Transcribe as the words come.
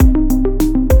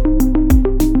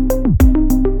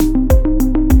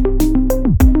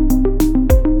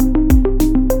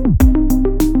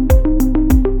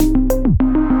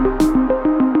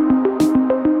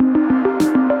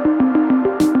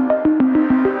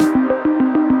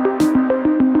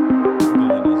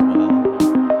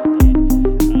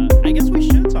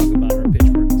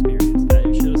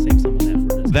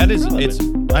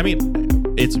I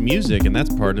mean, it's music, and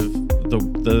that's part of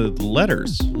the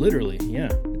letters. Literally, yeah.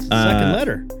 It's the second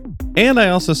letter. And I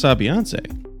also saw Beyonce.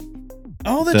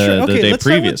 Oh, that's true. Okay, let's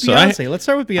start with Beyonce. Let's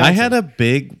start with Beyonce. I had a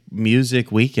big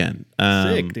music weekend.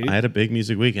 Sick, dude. I had a big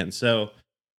music weekend. So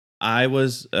I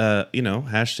was,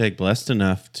 hashtag blessed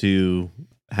enough to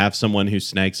have someone who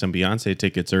snagged some Beyonce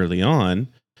tickets early on.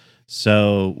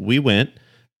 So we went,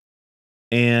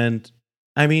 and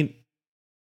I mean,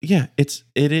 yeah, it's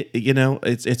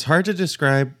hard to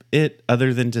describe it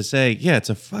other than to say, yeah, it's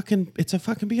a fucking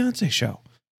Beyonce show.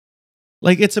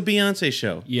 Like, it's a Beyonce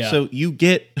show. Yeah. So you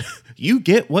get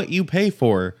what you pay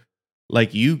for.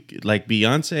 Like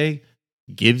Beyonce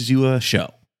gives you a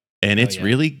show, and it's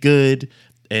really good.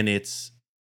 And it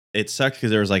sucked because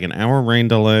there was like an hour rain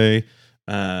delay.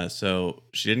 So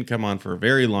she didn't come on for a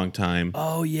very long time.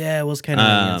 Oh yeah, it was kind of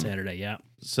rainy on Saturday. Yeah.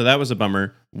 So that was a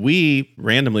bummer. We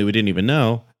didn't even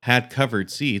know, had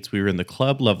covered seats. We were in the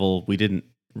club level. We didn't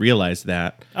realize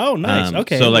that. Oh, nice.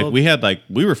 Okay. So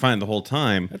we were fine the whole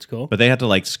time. That's cool. But they had to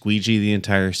like squeegee the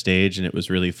entire stage, and it was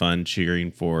really fun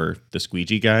cheering for the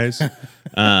squeegee guys.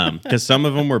 Because some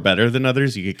of them were better than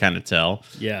others. You could kind of tell.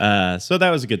 Yeah. So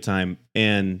that was a good time.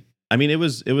 And I mean, it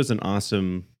was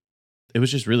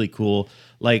just really cool.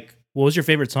 Like, what was your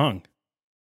favorite song?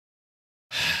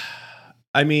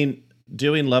 I mean,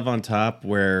 doing Love on Top,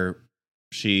 where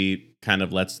she kind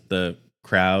of lets the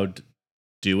crowd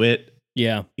do it.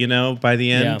 Yeah. By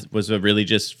the end was a really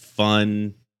just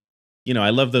fun, I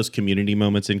love those community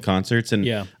moments in concerts. And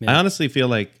I honestly feel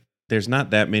like there's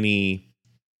not that many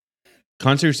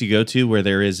concerts you go to where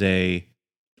there is a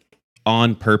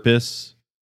on purpose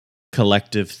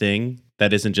collective thing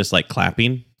that isn't just like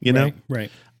clapping, know? Right.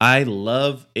 I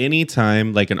love any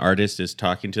time like an artist is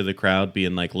talking to the crowd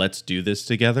being like, let's do this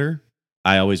together.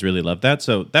 I always really love that.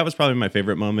 So that was probably my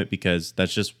favorite moment because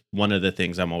that's just one of the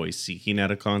things I'm always seeking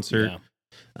at a concert.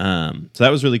 Yeah. So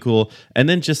that was really cool. And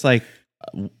then just like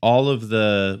all of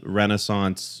the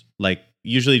Renaissance, like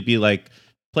usually it'd be like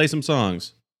play some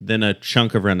songs, then a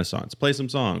chunk of Renaissance, play some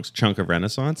songs, chunk of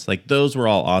Renaissance. Like those were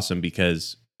all awesome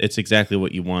because it's exactly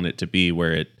what you want it to be,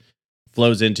 where it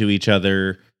flows into each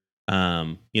other.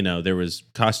 There was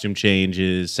costume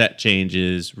changes, set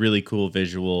changes, really cool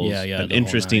visuals, an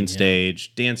interesting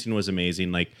stage. Dancing was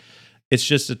amazing. Like, it's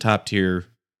just a top tier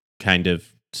kind of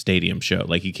stadium show.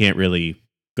 Like, you can't really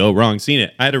go wrong seeing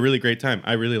it. I had a really great time.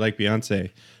 I really like Beyonce.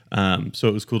 So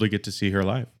it was cool to get to see her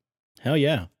live. Hell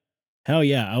yeah.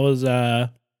 I was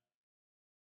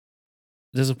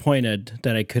disappointed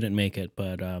that I couldn't make it,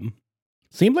 but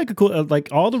seemed like a cool, like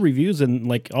all the reviews and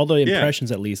like all the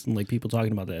impressions at least, and like people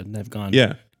talking about that have gone.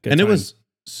 Yeah. And time. It was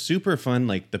super fun.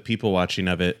 Like the people watching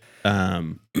of it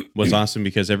was awesome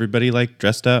because everybody like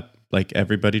dressed up, like,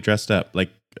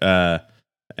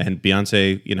 and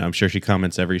Beyonce, I'm sure she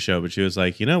comments every show, but she was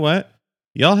like, you know what?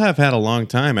 Y'all have had a long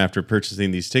time after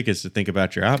purchasing these tickets to think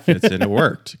about your outfits, and it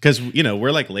worked. Because,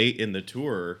 we're like late in the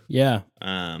tour. Yeah.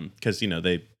 Because,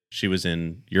 she was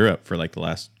in Europe for like the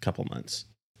last couple months.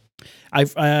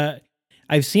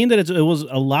 I've seen that it was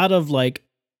a lot of like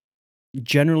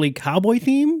generally cowboy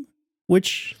theme,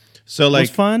 which was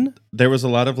fun. There was a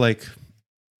lot of like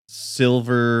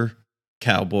silver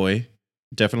cowboy,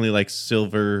 definitely like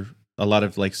silver, a lot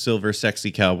of like silver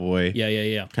sexy cowboy,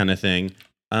 kind of thing.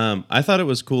 I thought it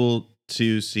was cool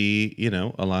to see,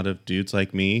 a lot of dudes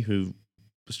like me who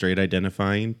straight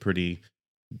identifying, pretty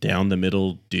down the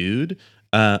middle dude.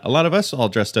 A lot of us all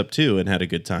dressed up too and had a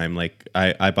good time. Like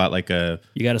I bought like you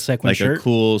got a sequin shirt? A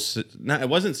cool. It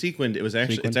wasn't sequined. It was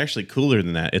actually it's actually cooler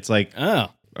than that. It's like a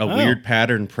weird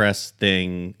pattern press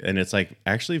thing, and it's like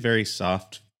actually very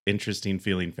soft, interesting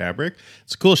feeling fabric.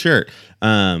 It's a cool shirt.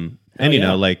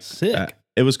 Sick.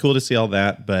 It was cool to see all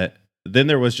that. But then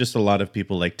there was just a lot of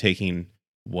people like taking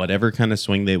whatever kind of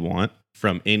swing they want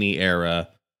from any era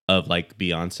of like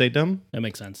Beyonce-dom. That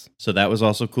makes sense. So that was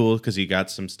also cool because you got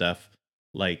some stuff.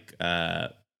 Like,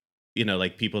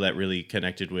 like people that really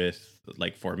connected with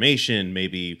like Formation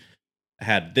maybe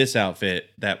had this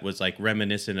outfit that was like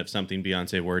reminiscent of something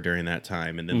Beyonce wore during that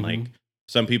time. And then like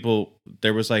some people,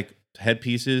 there was like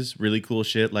headpieces, really cool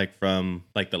shit, like from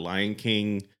like the Lion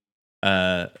King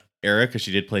era, because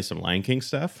she did play some Lion King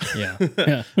stuff. Yeah.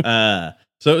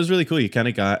 So it was really cool. You kind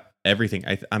of got everything.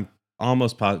 I'm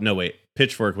almost positive. No, wait.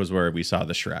 Pitchfork was where we saw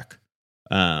the Shrek.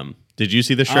 Did you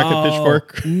see the Shrek at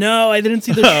Pitchfork? No, I didn't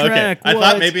see the Shrek. Okay. I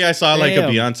thought maybe I saw like a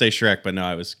Beyonce Shrek, but no,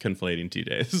 I was conflating 2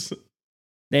 days.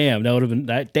 Damn, that would have been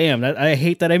that. Damn, I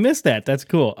hate that I missed that. That's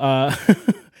cool.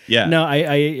 Yeah. No,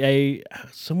 I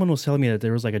someone was telling me that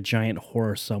there was like a giant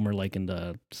horse somewhere, like in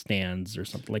the stands or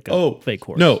something, like a fake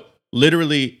horse. No,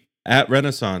 literally at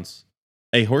Renaissance,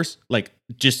 a horse like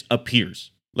just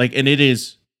appears like, and it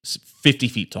is 50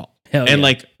 feet tall. Hell and yeah.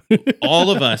 like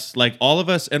all of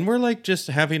us, and we're like just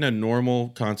having a normal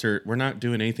concert. We're not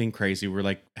doing anything crazy. We're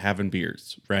like having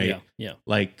beers, right? Yeah.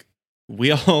 Like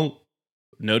we all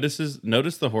notice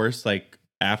the horse like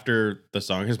after the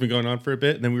song has been going on for a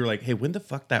bit, and then we were like, hey, when the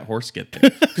fuck that horse get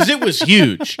there? Because it was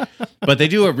huge. But they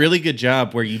do a really good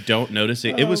job where you don't notice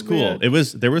it. It was cool. Man.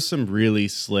 There was some really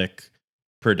slick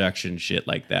production shit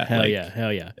like that. Hell like,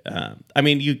 yeah. I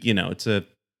mean, you know,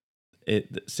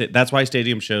 that's why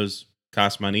stadium shows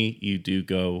cost money. You do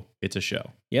go, it's a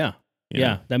show. Yeah.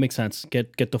 Yeah, that makes sense.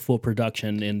 Get the full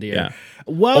production in there. Yeah.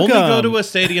 Welcome. Only go to a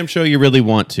stadium show you really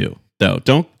want to, though.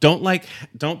 Don't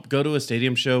go to a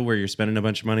stadium show where you're spending a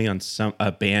bunch of money on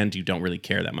a band you don't really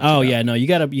care that much about. Yeah, no, you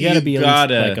gotta be at least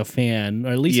like a fan,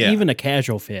 or at least even a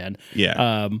casual fan.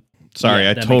 Yeah. Sorry,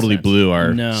 I totally blew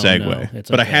our segue,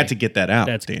 but okay. I had to get that out.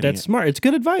 That's smart. It's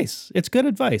good advice.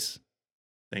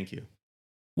 Thank you.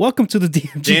 Welcome to the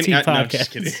DMGT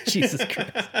podcast. No, Jesus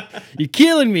Christ. You're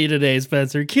killing me today,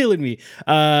 Spencer. You're killing me.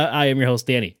 I am your host,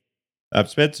 Danny. I'm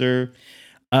Spencer.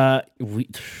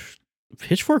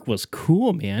 Pitchfork was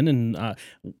cool, man. And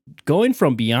going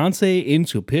from Beyonce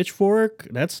into Pitchfork,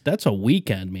 that's a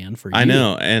weekend, man, for you. I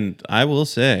know. And I will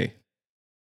say,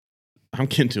 I'm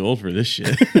getting too old for this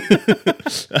shit.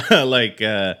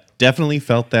 Definitely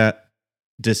felt that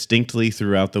distinctly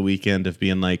throughout the weekend of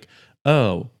being like,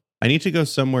 oh, I need to go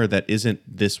somewhere that isn't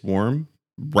this warm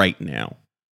right now.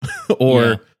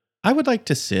 Or I would like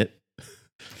to sit.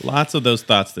 Lots of those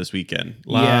thoughts this weekend.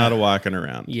 A lot of walking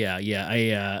around. Yeah.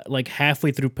 I like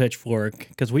halfway through Pitchfork,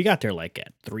 because we got there like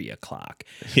at 3:00.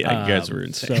 Yeah, you guys were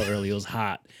insane. So early, it was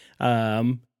hot.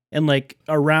 And like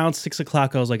around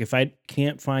 6:00, I was like, if I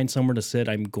can't find somewhere to sit,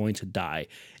 I'm going to die.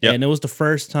 Yep. And it was the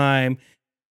first time.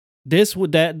 This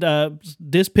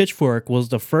Pitchfork was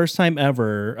the first time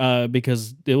ever,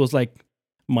 because it was like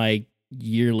one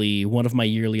of my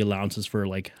yearly allowances for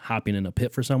like hopping in a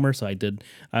pit for somewhere. So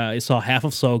I saw half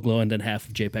of Soul Glo and then half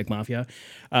of JPEGMAFIA.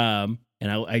 And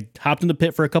I hopped in the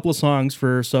pit for a couple of songs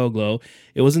for Soul Glo.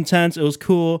 It was intense. It was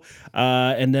cool.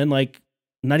 And then like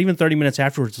not even 30 minutes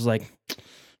afterwards, it was like,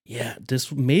 yeah,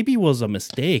 this maybe was a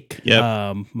mistake.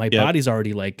 Yep. My body's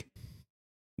already like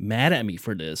mad at me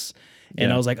for this.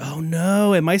 And I was like, oh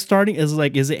no, am I starting?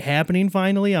 Is it happening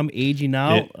finally? I'm aging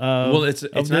out.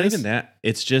 It's not even that.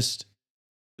 It's just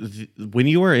when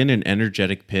you are in an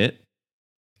energetic pit,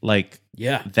 like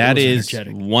that is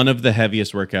energetic. One of the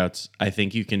heaviest workouts I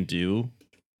think you can do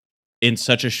in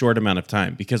such a short amount of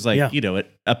time. Because you know,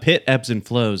 a pit ebbs and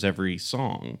flows every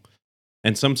song.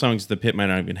 And some songs the pit might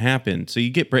not even happen. So you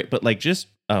get break, but like just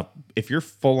if you're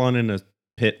full on in a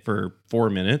pit for 4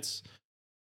 minutes,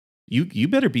 you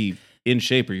better be in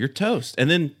shape or you're toast. And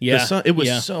then the sun, it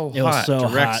was so hot,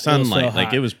 direct sunlight,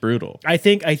 like it was brutal. I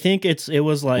think it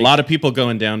was like a lot of people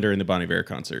going down during the Bon Iver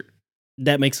concert.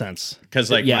 That makes sense,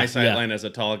 because like my sideline as a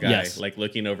tall guy, like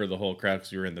looking over the whole crowd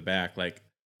because you were in the back, like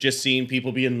just seeing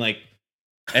people being like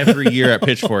every year at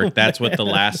Pitchfork. That's what the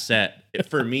last set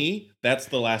for me. That's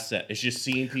the last set. It's just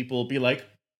seeing people be like,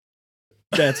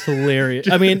 that's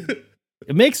hilarious. I mean.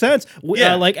 It makes sense.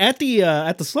 Like at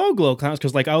the Soul Glo concert,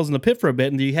 because like I was in the pit for a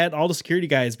bit, and you had all the security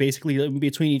guys basically in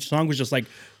between each song was just like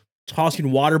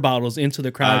tossing water bottles into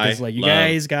the crowd. Because like you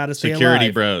guys gotta stay security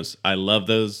alive. Bros. I love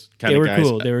those kind of guys.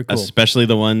 They were cool. Especially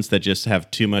the ones that just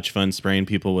have too much fun spraying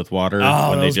people with water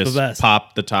when they just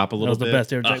pop the top a little bit. That was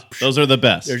the best. Those are the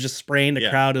best. They're just spraying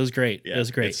the crowd. It was great. Yeah, it was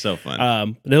great. It's so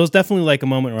fun. But it was definitely like a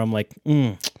moment where I'm like,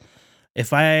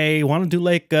 if I want to do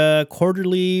like a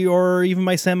quarterly or even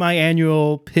my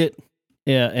semi-annual pit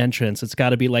entrance, it's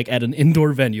got to be like at an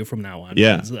indoor venue from now on.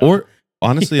 Yeah. Or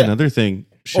honestly, another thing,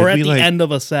 or at the end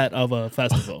of a set of a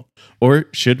festival. Or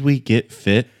should we get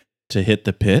fit to hit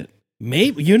the pit?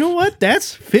 Maybe. You know what?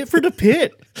 That's fit for the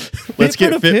pit. Let's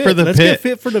get fit for the pit. Let's get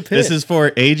fit for the pit. This is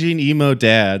for aging emo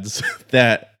dads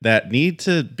that need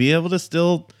to be able to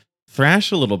still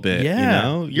thrash a little bit. You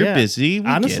know, you're busy.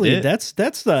 Honestly, that's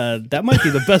that might be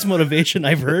the best motivation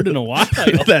I've heard in a while.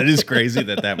 That is crazy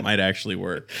that might actually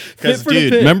work. Because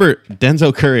dude, remember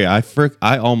Denzel Curry?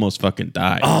 I almost fucking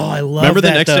died. Oh, I love. Remember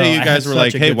that, the next though. day you guys were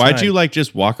like, "Hey, why'd you like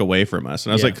just walk away from us?"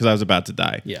 And I was like, "Because I was about to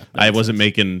die." Yeah, I wasn't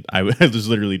making. I was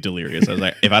literally delirious. I was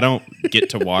like, "If I don't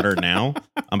get to water now,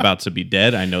 I'm about to be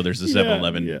dead." I know there's a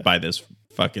 7-Eleven by this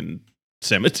fucking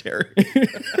cemetery.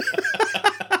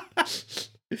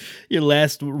 Your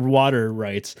last water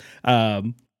rights.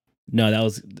 No,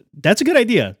 that's a good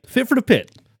idea. Fit for the pit.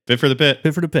 Fit for the pit.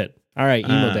 Fit for the pit. All right,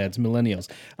 emo dads, millennials.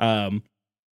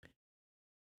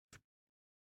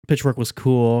 Pitchfork was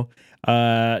cool.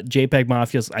 JPEG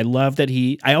Mafia's. I love that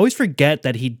I always forget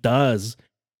that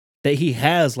he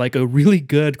has like a really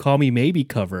good "Call Me Maybe"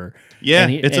 cover. Yeah,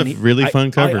 it's a really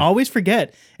fun cover. I always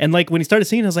forget, and like when he started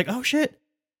singing, I was like, oh shit,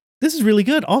 this is really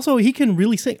good. Also, he can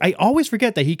really sing. I always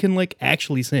forget that he can like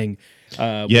actually sing,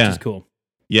 which is cool.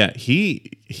 Yeah, he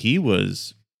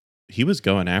was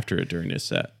going after it during his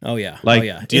set. Oh yeah, like oh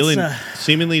yeah.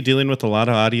 Seemingly dealing with a lot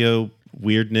of audio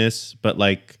weirdness, but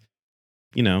like,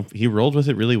 you know, he rolled with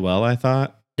it really well. I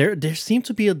thought there seemed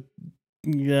to be a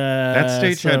that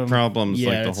stage had problems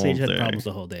like the whole day. Had problems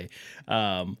the whole day.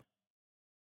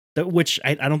 Which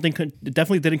I don't think it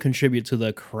definitely didn't contribute to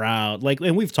the crowd. Like,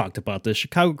 and we've talked about this.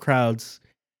 Chicago crowds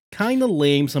kind of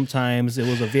lame sometimes. It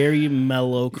was a very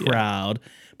mellow crowd,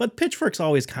 but Pitchfork's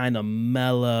always kind of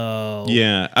mellow.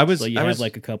 Yeah, So you have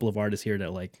like a couple of artists here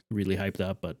that like really hyped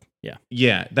up, but yeah.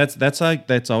 Yeah, that's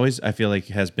always, I feel like,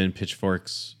 has been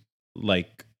Pitchfork's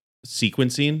like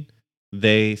sequencing.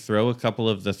 They throw a couple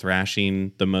of the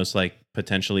thrashing, the most like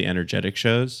potentially energetic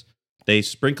shows. They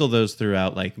sprinkle those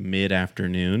throughout like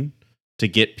mid-afternoon to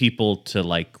get people to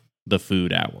like the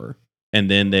food hour.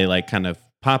 And then they like kind of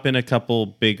pop in a couple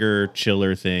bigger,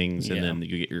 chiller things, and then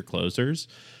you get your closers.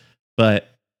 But,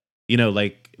 you know,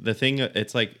 like the thing,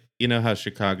 it's like, you know how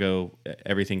Chicago,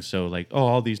 everything's so like, oh,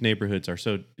 all these neighborhoods are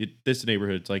so, this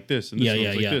neighborhood's like this, and this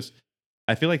one's like this.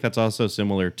 I feel like that's also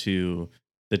similar to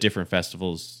the different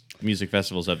festivals, music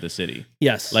festivals of the city.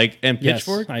 Yes. Like, and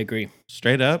Pitchfork, I agree.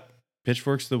 Straight up,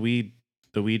 Pitchfork's the weed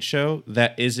show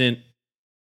that isn't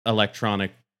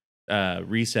electronic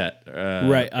reset.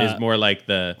 Right. Is more like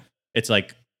it's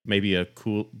like maybe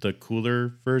the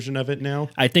cooler version of it now.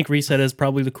 I think Reset is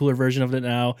probably the cooler version of it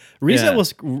now. Reset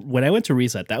was, when I went to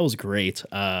Reset, that was great.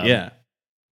 Yeah.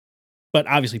 But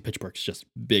obviously Pitchfork's just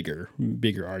bigger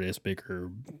artists,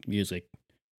 bigger music.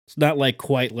 It's not like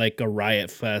quite like a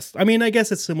Riot Fest. I mean, I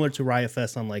guess it's similar to Riot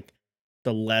Fest on like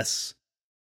the less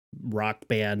rock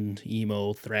band,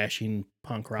 emo, thrashing,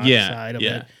 punk rock side of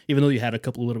it. Even though you had a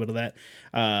little bit of that.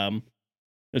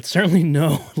 It's certainly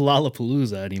no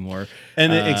Lollapalooza anymore.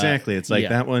 And exactly. It's like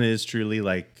that one is truly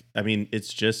like, I mean,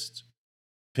 it's just,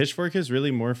 Pitchfork is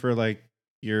really more for like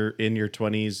you're in your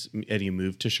 20s and you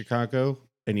move to Chicago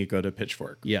and you go to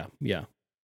Pitchfork. Yeah.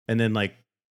 And then like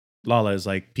Lala is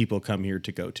like people come here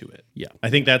to go to it. Yeah. I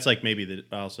think that's like maybe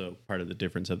also part of the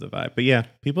difference of the vibe. But yeah,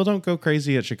 people don't go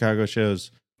crazy at Chicago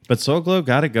shows. But Soul Glo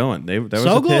got it going.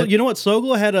 Soul Glo, you know what? Soul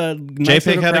Glo had a nice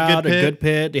JPEG had crowd, a good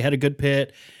pit. They had a good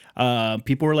pit.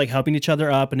 People were like helping each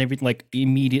other up and everything. Like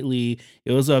immediately,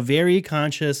 it was a very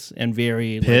conscious and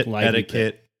very pit like,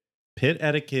 etiquette. Pit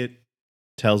etiquette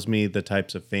tells me the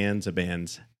types of fans a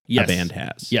band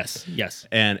has. Yes.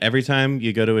 And every time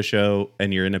you go to a show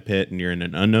and you're in a pit and you're in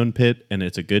an unknown pit and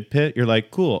it's a good pit, you're like,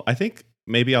 cool. I think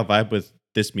maybe I'll vibe with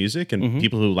this music and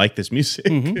people who like this music.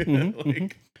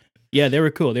 Yeah, they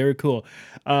were cool.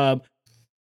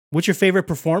 What's your favorite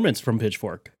performance from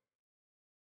Pitchfork?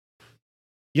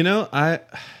 You know,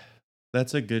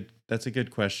 that's a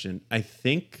good question. I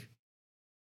think,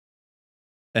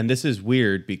 and this is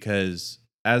weird because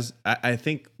I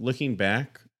think looking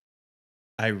back,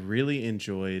 I really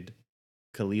enjoyed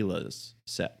Kalila's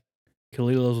set.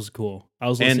 Kalila's was cool. I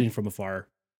was listening from afar.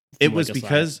 It was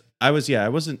because I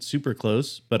wasn't super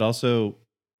close, but also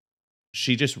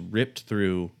she just ripped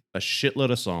through a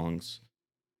shitload of songs.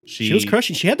 She was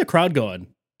crushing. She had the crowd going.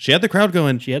 She had the crowd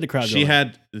going. She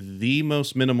had the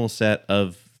most minimal set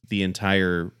of the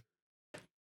entire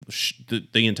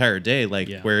the entire day,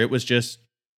 where it was just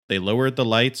they lowered the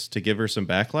lights to give her some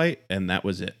backlight, and that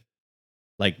was it.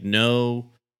 Like no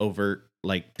overt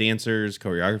like dancers,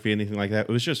 choreography, anything like that.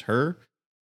 It was just her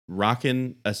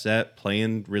rocking a set,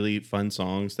 playing really fun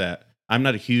songs that I'm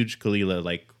not a huge Kalila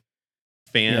like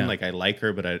fan. Yeah. Like I like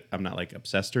her, but I'm not like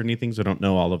obsessed or anything, so I don't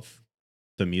know all of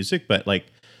the music, but like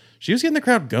she was getting the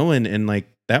crowd going, and like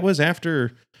that was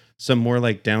after some more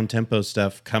like down tempo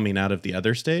stuff coming out of the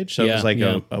other stage. So it was like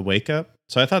a wake up.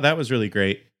 So I thought that was really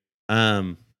great.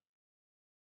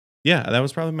 Yeah, that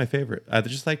was probably my favorite. I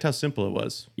just liked how simple it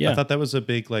was. Yeah. I thought that was a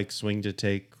big like swing to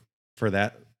take for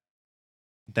that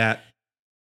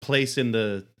place in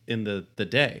the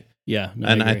day. Yeah. No,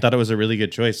 and I thought it was a really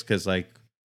good choice because like,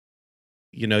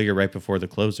 you know, you're right before the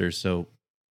closers, so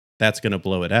that's going to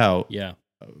blow it out. Yeah.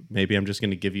 Maybe I'm just going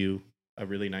to give you a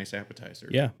really nice appetizer.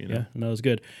 Yeah. You know? Yeah. No, that was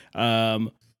good.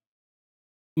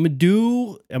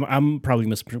 Madhu, I'm probably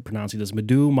mispronouncing this.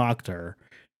 Madhu Mokhtar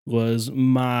was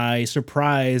my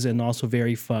surprise and also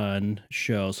very fun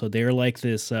show. So they're like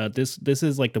this. This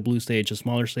is like the blue stage, a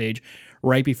smaller stage,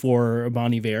 right before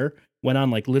Bon Iver went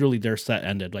on. Like literally, their set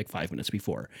ended like 5 minutes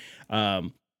before.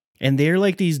 And they're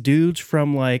like these dudes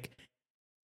from like,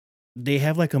 they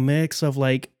have like a mix of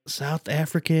like South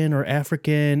African or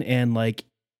African and like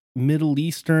Middle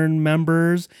Eastern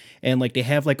members. And like they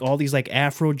have like all these like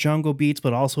Afro jungle beats,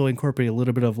 but also incorporate a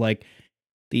little bit of like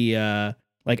the an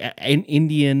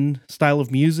Indian style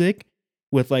of music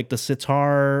with like the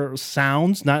sitar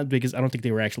sounds. Not because I don't think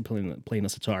they were actually playing the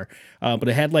sitar, but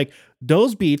it had like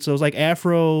those beats. So it was like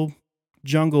Afro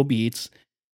jungle beats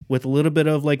with a little bit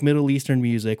of like Middle Eastern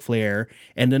music flair,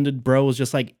 and then the bro was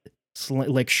just like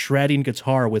like shredding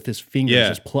guitar with his fingers,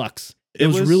 just plucks. It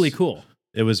was really cool.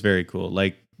 It was very cool.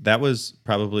 Like that was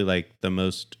probably like the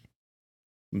most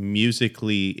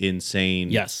musically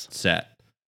insane set.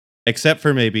 Except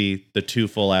for maybe the 2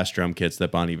 full-ass drum kits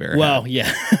that Bon Iver had.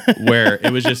 Yeah. Where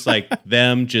it was just like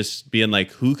them just being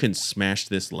like, who can smash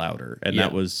this louder? And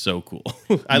that was so cool.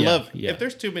 I love, if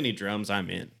there's too many drums,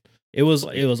 I'm in. It was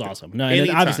awesome. No,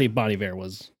 and obviously Bon Iver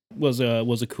was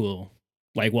a cool,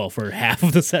 like, well, for half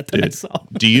of the set that I saw.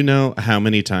 Do you know how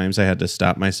many times I had to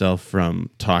stop myself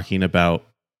from talking about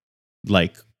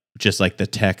like just like the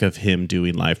tech of him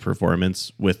doing live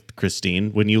performance with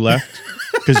Christine when you left?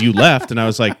 Because you left and I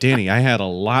was like, Danny, I had a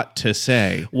lot to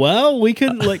say. Well, we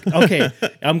could like, okay,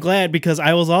 I'm glad because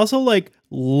I was also like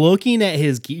looking at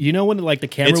his, you know, when like the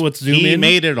camera would zoom in. He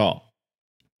made it all.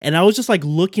 And I was just like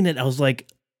looking at, I was like,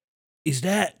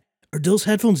 are those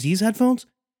headphones these headphones?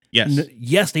 Yes.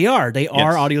 Yes, they are. They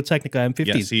are Audio-Technica M50s.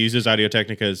 Yes, he uses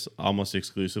Audio-Technicas almost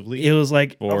exclusively. It was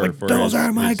like, those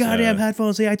are my goddamn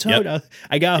headphones. See, I told you.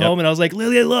 I got home and I was like,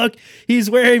 Lillian, look, he's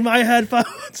wearing my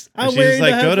headphones. I'm wearing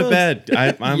the headphones.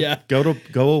 Go to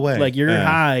bed. Go away. Like, you're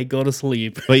high, go to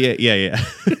sleep. But yeah.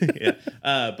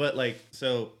 But like,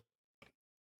 so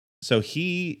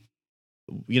he,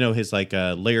 you know, his like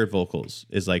layered vocals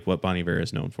is like what Bon Iver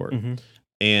is known for. Mm-hmm.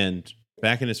 And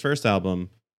back in his first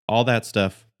album, all that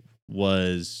stuff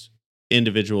was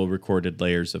individual recorded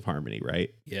layers of harmony,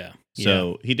 right? Yeah.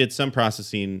 So he did some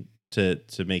processing to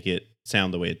make it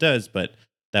sound the way it does, but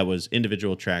that was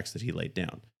individual tracks that he laid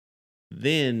down.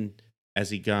 Then as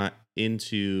he got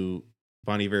into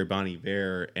Bon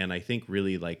Iver, and I think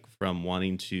really like from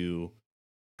wanting to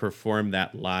perform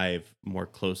that live more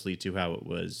closely to how it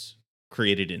was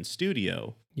created in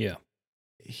studio. Yeah.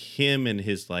 Him and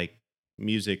his like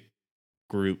music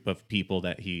group of people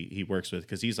that he works with,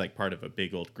 because he's like part of a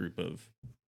big old group of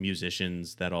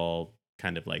musicians that all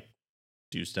kind of like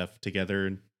do stuff together,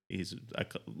 and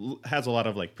has a lot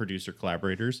of like producer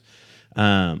collaborators.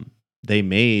 They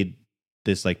made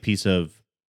this like piece of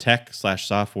tech /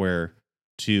 software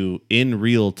to in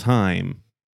real time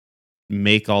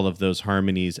make all of those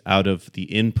harmonies out of the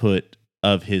input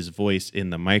of his voice in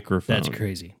the microphone.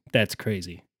 That's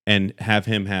crazy. And have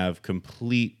him have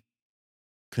complete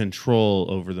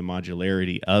control over the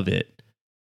modularity of it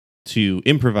to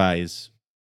improvise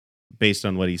based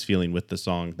on what he's feeling with the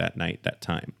song that night, that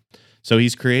time. So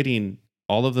he's creating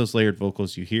all of those layered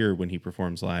vocals you hear when he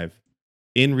performs live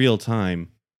in real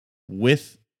time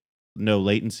with no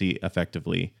latency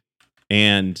effectively,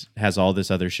 and has all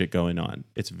this other shit going on.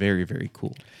 It's very, very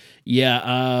cool.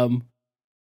 Yeah.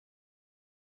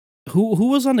 Who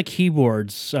was on the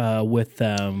keyboards with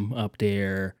them up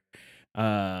there?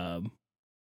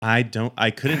 I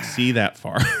couldn't see that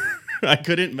far. I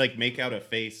couldn't like make out a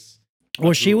face.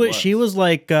 Well, she was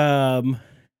like,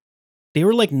 they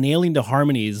were like nailing the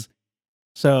harmonies.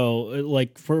 So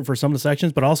like for some of the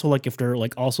sections, but also like if they're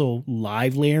like also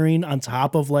live layering on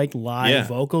top of like live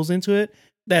vocals into it,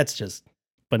 that's just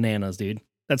bananas, dude.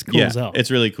 That's cool as hell. It's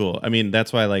really cool. I mean,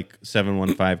 that's why like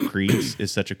 715 Creeds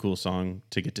is such a cool song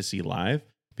to get to see live.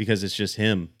 Because it's just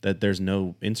him, that there's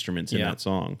no instruments in that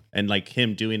song. And like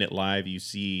him doing it live, you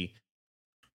see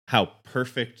how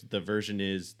perfect the version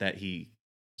is that he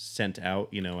sent out,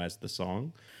 you know, as the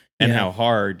song, and how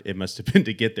hard it must have been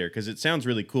to get there. Because it sounds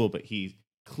really cool, but he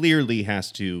clearly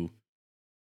has to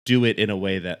do it in a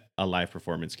way that a live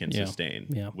performance can sustain.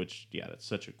 Yeah. Which, that's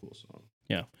such a cool song.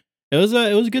 Yeah. It was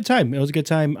a good time. It was a good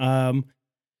time.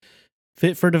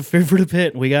 Fit for the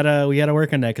pit. We gotta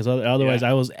work on that, because otherwise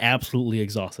I was absolutely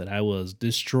exhausted. I was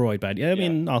destroyed by it. I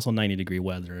mean, also 90-degree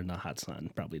weather and the hot sun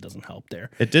probably doesn't help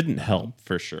there. It didn't help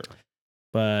for sure.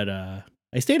 But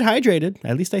I stayed hydrated.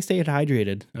 At least I stayed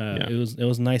hydrated. It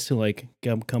was nice to like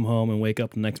come home and wake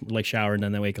up the next, like shower, and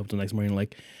then I wake up the next morning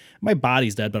like my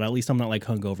body's dead, but at least I'm not like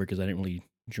hungover because I didn't really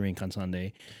drink on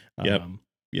Sunday.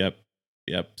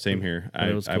 Yep. Same here.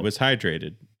 I was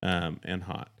hydrated and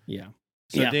hot. Yeah.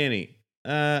 So Danny,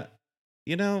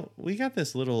 you know, we got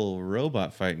this little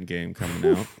robot fighting game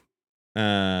coming out,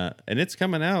 and it's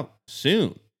coming out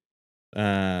soon.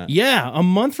 A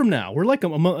month from now. We're like a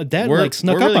month. That like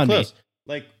snuck up really on close. me.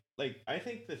 like I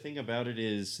think the thing about it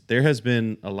is there has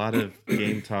been a lot of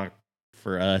game talk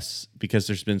for us because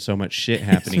there's been so much shit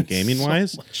happening gaming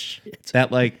wise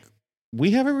that like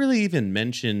we haven't really even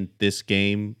mentioned this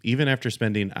game even after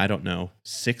spending, I don't know,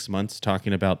 6 months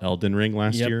talking about Elden Ring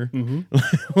last year.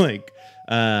 Like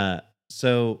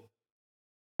so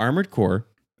Armored Core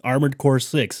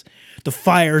 6, the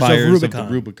Fires of the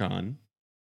Rubicon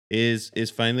is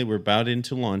finally, we're about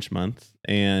into launch month,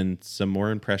 and some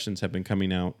more impressions have been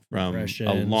coming out from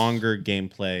a longer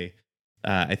gameplay.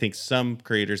 I think some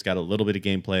creators got a little bit of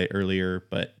gameplay earlier,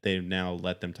 but they've now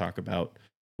let them talk about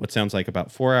what sounds like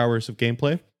about 4 hours of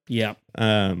gameplay. Yeah.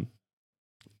 And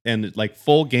like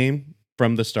full game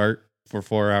from the start for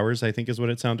 4 hours, I think is what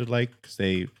it sounded like, because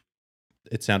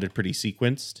it sounded pretty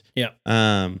sequenced. Yeah.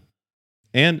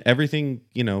 And everything,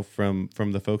 you know, from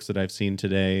the folks that I've seen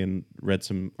today and read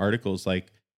some articles, like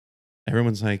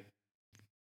everyone's like,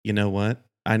 you know what?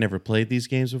 I never played these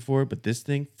games before, but this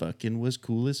thing fucking was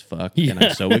cool as fuck. Yeah. And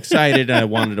I'm so excited and I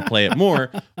wanted to play it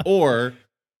more. Or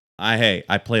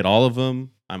I played all of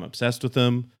them. I'm obsessed with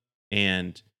them.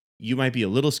 And you might be a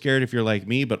little scared if you're like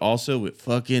me, but also it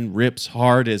fucking rips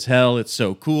hard as hell. It's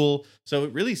so cool. So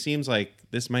it really seems like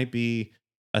this might be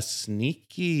a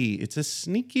sneaky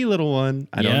little one.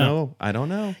 I don't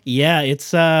know. Yeah, it's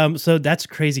so that's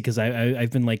crazy because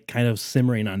I've been like kind of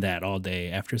simmering on that all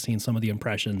day after seeing some of the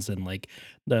impressions and like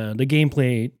the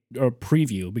gameplay or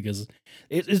preview, because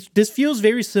this feels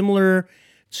very similar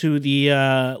to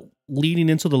the leading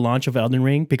into the launch of Elden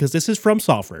Ring, because this is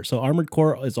FromSoftware. So Armored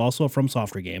Core is also a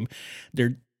FromSoftware game.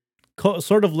 They're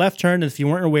sort of left turn. If you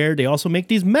weren't aware, they also make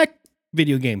these mech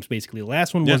video games, basically. The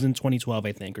last one was in 2012,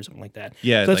 I think, or something like that.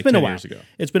 Yeah, so it's like been 10 a while. Years ago.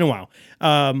 It's been a while.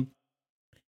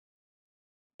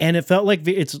 And it felt like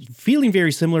it's feeling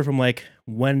very similar from like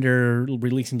when they're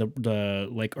releasing the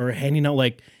like, or handing out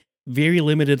like very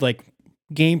limited like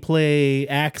gameplay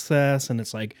access, and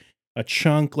it's like a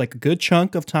chunk, like a good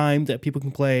chunk of time that people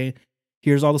can play.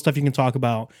 Here's all the stuff you can talk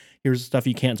about. Here's the stuff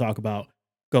you can't talk about.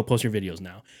 Go post your videos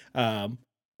now.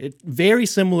 It's very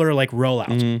similar like rollout.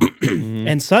 Mm-hmm.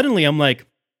 And suddenly I'm like,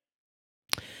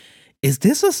 is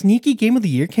this a sneaky game of the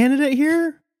year candidate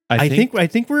here? I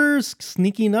think we're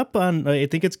sneaking up on. I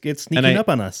think it's sneaking up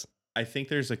on us. I think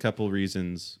there's a couple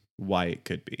reasons why it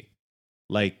could be.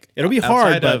 Like it'll be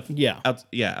hard, but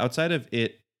outside of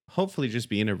it, hopefully just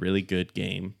being a really good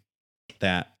game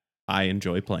that I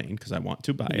enjoy playing because I want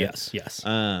to buy it. Yes.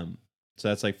 So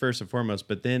that's like first and foremost.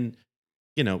 But then,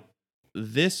 you know,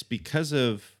 this, because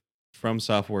of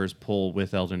FromSoftware's pull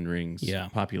with Elden Ring's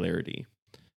popularity,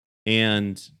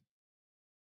 and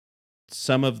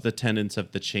some of the tenets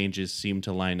of the changes seem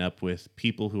to line up with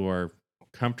people who are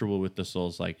comfortable with the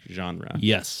Souls-like genre.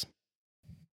 Yes.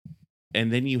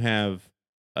 And then you have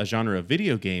a genre of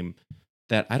video game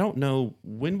that I don't know,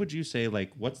 when would you say,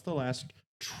 like, what's the last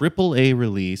AAA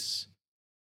release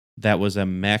that was a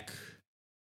mech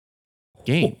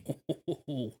game?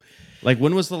 Like,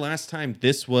 when was the last time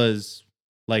this was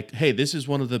like, hey, this is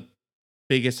one of the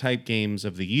biggest hype games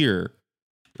of the year?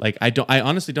 Like, I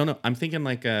honestly don't know. I'm thinking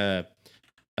like the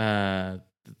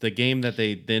game that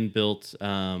they then built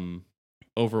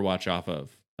Overwatch off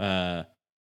of.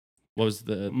 What was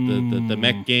the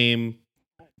mech game?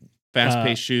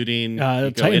 Fast-paced shooting, you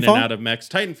go Titanfall? in and out of mechs.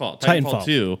 Titanfall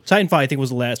 2. Titanfall, I think, was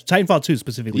the last. Titanfall 2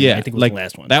 specifically, I think was the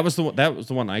last one. That was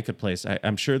the one I could place.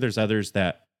 I'm sure there's others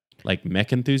that like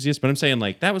mech enthusiasts, but I'm saying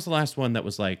like that was the last one that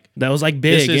was like big.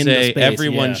 This is in the space.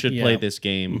 everyone should play this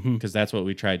game because that's what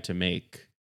we tried to make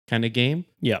kind of game.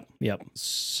 Yep.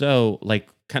 So like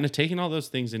kind of taking all those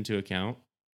things into account,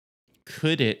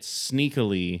 could it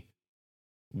sneakily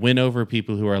win over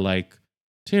people who are like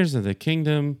Tears of the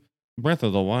Kingdom, Breath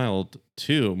of the Wild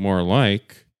 2, more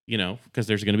like, you know, because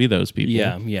there's going to be those people.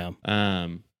 Yeah.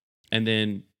 And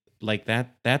then like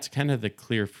that's kind of the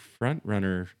clear front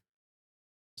runner.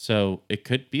 So it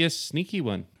could be a sneaky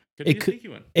one. It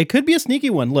could be a sneaky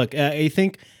one. Look, I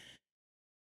think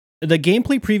the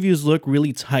gameplay previews look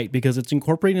really tight because it's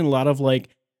incorporating a lot of like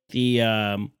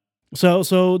the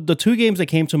so the two games that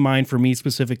came to mind for me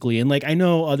specifically, and like I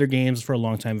know other games for a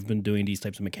long time have been doing these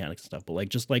types of mechanics and stuff, but like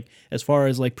just like as far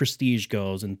as like prestige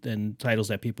goes and titles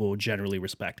that people generally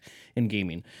respect in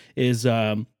gaming is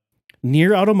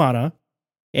Nier Automata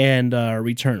and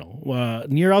Returnal.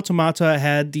 Nier Automata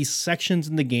had these sections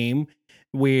in the game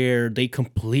where they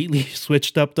completely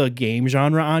switched up the game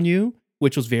genre on you,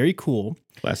 which was very cool.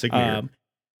 Classic Nier.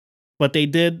 But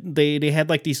they had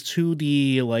like these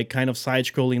 2D like kind of side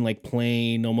scrolling like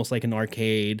plane, almost like an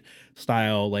arcade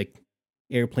style like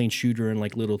airplane shooter and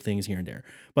like little things here and there.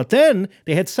 But then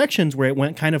they had sections where it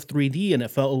went kind of 3D and it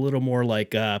felt a little more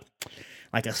like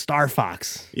like a Star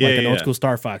Fox, Yeah, like an old yeah. school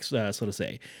Star Fox, so to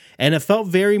say. And it felt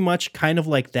very much kind of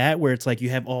like that, where it's like you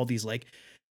have all these like,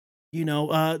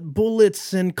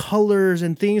 bullets and colors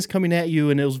and things coming at you,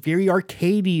 and it was very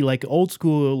arcadey, like old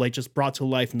school, like just brought to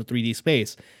life in the 3D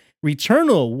space.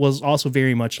 Returnal was also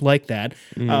very much like that,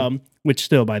 which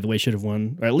still, by the way, should have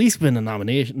won, or at least been a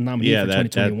nominee for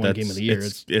 2021 Game of the Year.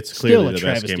 It's still clearly a the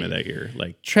best game travesty. of that year.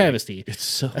 Like Travesty. it's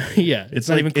so Yeah, it's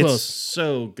not even close. It's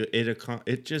so good.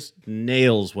 It just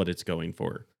nails what it's going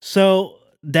for. So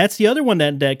that's the other one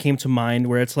that came to mind,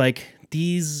 where it's like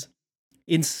these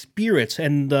in spirit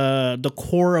and the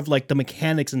core of like the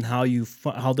mechanics and how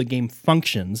the game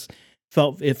functions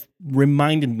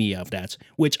reminded me of that,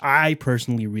 which I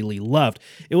personally really loved.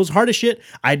 It was hard as shit.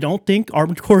 I don't think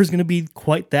Armored Core is going to be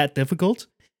quite that difficult.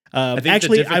 I think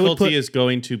actually, the difficulty is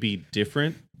going to be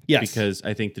different. Yes. Because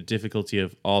I think the difficulty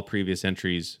of all previous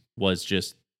entries was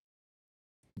just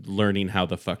learning how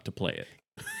the fuck to play it.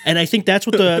 And I think that's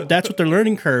what their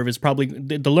learning curve is probably.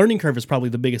 The learning curve is probably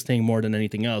the biggest thing more than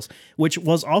anything else, which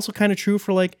was also kind of true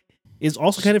for is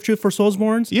also kind of true for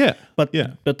Soulsborns. Yeah. But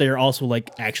they're also like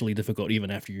actually difficult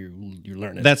even after you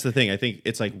learn it. That's the thing. I think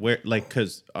it's like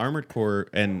because Armored Core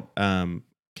and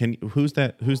who's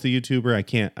the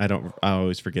YouTuber? I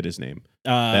always forget his name.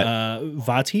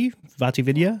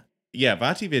 Vatividya? Yeah,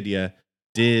 Vatividya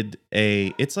did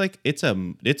it's a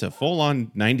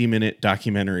full-on 90-minute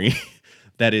documentary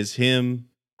that is him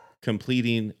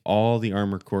completing all the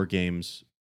Armored Core games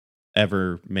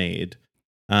ever made,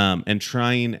 and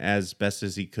trying as best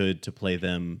as he could to play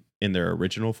them in their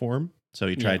original form. So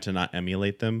he tried to not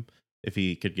emulate them if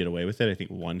he could get away with it. I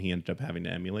think one he ended up having to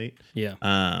emulate. Yeah.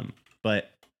 But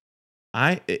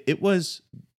it was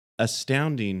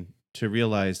astounding to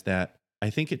realize that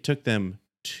I think it took them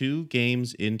 2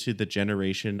 games into the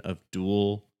generation of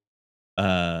dual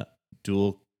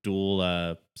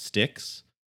sticks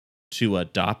to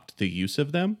adopt the use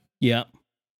of them. Yeah.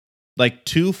 Like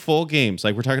 2 full games.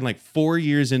 Like we're talking like 4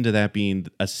 years into that being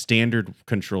a standard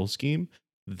control scheme.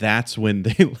 That's when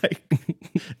they like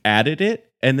added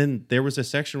it. And then there was a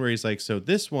section where he's like, so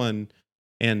this one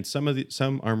and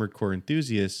some Armored Core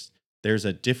enthusiasts, there's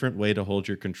a different way to hold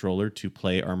your controller to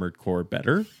play Armored Core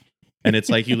better. And it's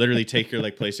like you literally take your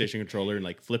like PlayStation controller and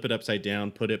like flip it upside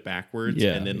down, put it backwards,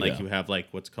 and then like you have like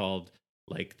what's called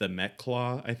like the Met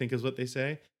Claw, I think is what they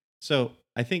say. So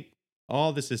I think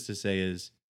all this is to say is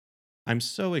I'm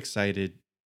so excited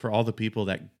for all the people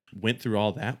that went through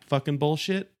all that fucking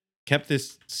bullshit, kept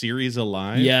this series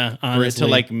alive. Yeah, honestly. For it to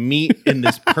like meet in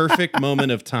this perfect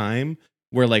moment of time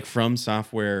where like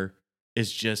FromSoftware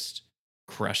is just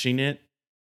crushing it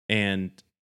and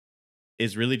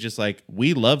is really just like,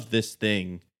 we love this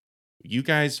thing. You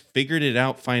guys figured it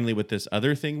out finally with this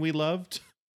other thing we loved.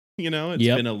 It's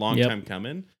been a long time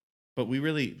coming. But we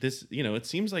really, it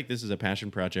seems like this is a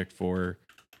passion project for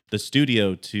the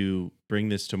studio to bring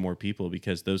this to more people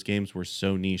because those games were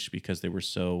so niche because they were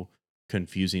so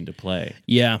confusing to play.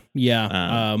 Yeah.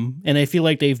 And I feel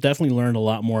like they've definitely learned a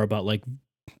lot more about like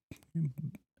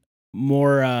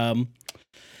more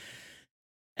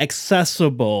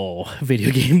accessible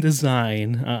video game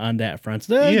design on that front.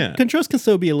 The controls can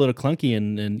still be a little clunky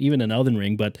and even in Elden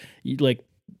Ring, but like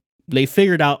they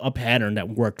figured out a pattern that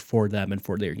worked for them and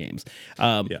for their games.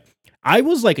 I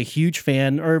was like a huge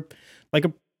fan, or like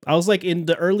I was like in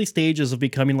the early stages of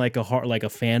becoming like a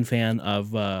fan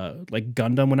of like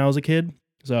Gundam when I was a kid.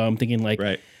 So I'm thinking like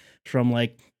from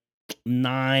like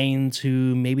 9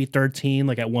 to maybe 13.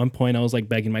 Like at one point I was like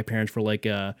begging my parents for like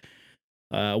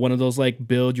one of those like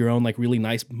build your own like really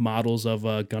nice models of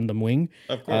Gundam Wing.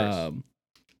 Of course.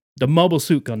 The mobile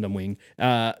suit Gundam Wing.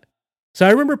 So I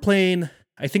remember playing,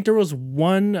 I think there was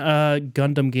one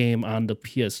Gundam game on the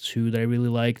PS2 that I really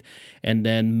liked. And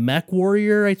then Mech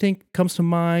Warrior, I think, comes to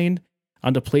mind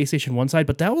on the PlayStation 1 side.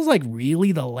 But that was like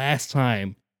really the last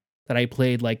time that I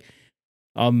played like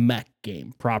a mech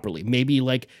game properly. Maybe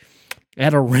like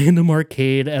at a random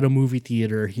arcade at a movie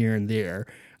theater here and there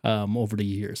over the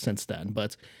years since then.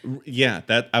 But yeah,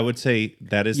 that I would say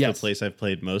that is the place I've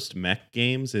played most mech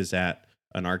games, is at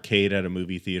an arcade at a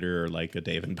movie theater or like a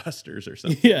Dave and Buster's or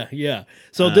something. Yeah.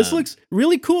 So this looks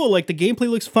really cool. Like the gameplay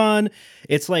looks fun.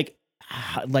 It's like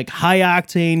high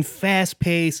octane, fast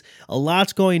pace. A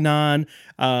lot's going on.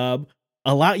 A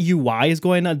lot UI is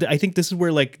going on. I think this is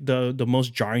where like the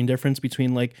most jarring difference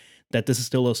between like that this is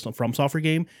still a FromSoftware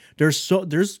game. There's so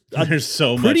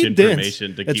much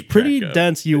information to keep. It's pretty track of.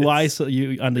 dense UI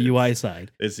on the UI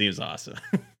side. It seems awesome.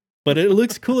 But it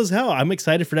looks cool as hell. I'm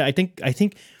excited for that. I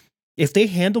think if they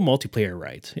handle multiplayer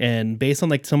right, and based on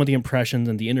like some of the impressions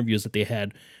and the interviews that they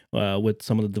had with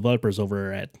some of the developers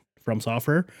over at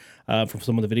FromSoftware, from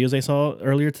some of the videos I saw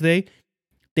earlier today,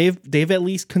 they've at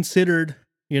least considered,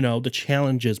 the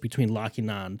challenges between locking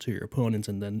on to your opponents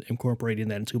and then incorporating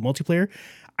that into multiplayer.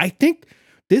 I think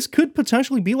this could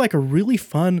potentially be like a really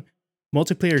fun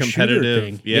multiplayer shooter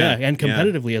thing. And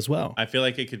competitively as well. I feel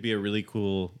like it could be a really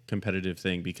cool competitive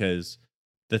thing, because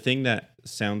the thing that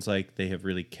sounds like they have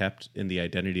really kept in the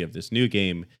identity of this new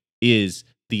game is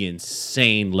the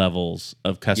insane levels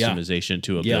of customization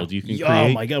to a build you can create.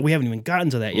 Oh my god, we haven't even gotten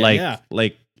to that yet.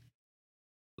 Like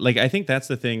I think that's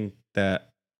the thing that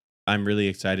I'm really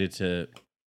excited to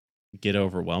get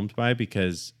overwhelmed by,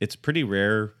 because it's pretty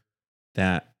rare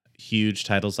that huge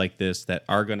titles like this that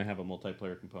are going to have a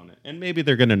multiplayer component, and maybe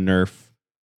they're going to nerf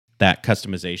that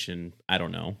customization. I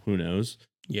don't know, who knows?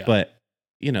 Yeah. But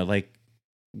like,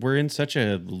 we're in such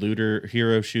a looter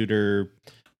hero shooter.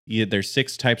 There's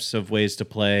 6 types of ways to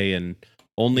play, and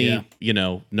only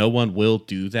no one will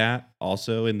do that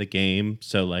also in the game.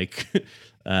 So like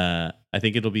I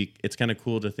think it's kind of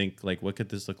cool to think, like, what could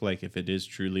this look like if it is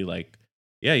truly like,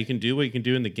 you can do what you can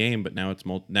do in the game, but now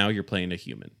now you're playing a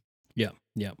human. Yeah.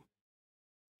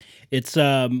 It's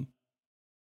it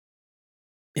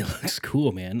looks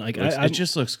cool, man. Like it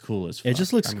just looks cool as fuck. It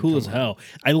just looks cool as hell.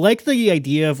 I like the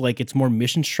idea of like it's more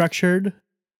mission structured.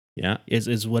 Yeah,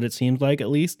 is what it seems like, at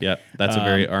least. Yeah, that's a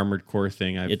very Armored Core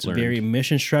thing. It's very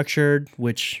mission structured,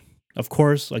 which of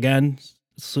course again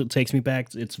takes me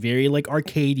back. It's very like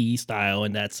arcadey style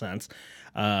in that sense.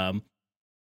 I'm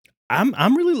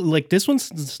really like, this one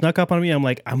snuck up on me. I'm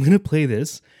like, I'm gonna play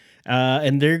this.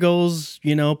 And there goes,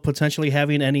 potentially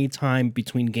having any time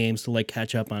between games to like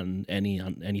catch up on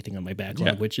anything on my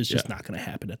backlog, which is just not going to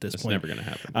happen at this point. It's never going to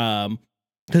happen.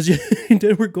 Because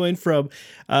then we're going from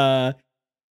that's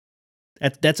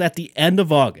at the end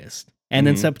of August, and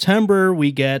in September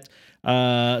we get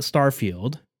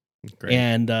Starfield. Great.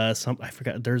 And I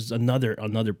forgot, there's another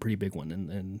pretty big one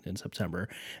in September,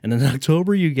 and then in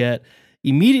October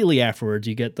immediately afterwards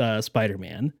you get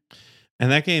Spider-Man.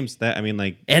 And that game's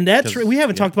and that's we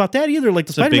haven't talked about that either. Like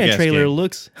the Spider-Man trailer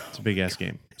looks, it's a big ass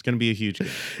game. It's gonna be a huge game.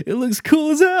 It looks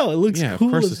cool as hell. It looks cool. Of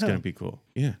course it's gonna be cool.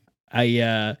 Yeah.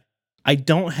 I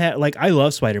don't have like, I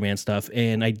love Spider-Man stuff,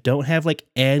 and I don't have like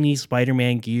any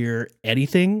Spider-Man gear,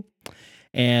 anything.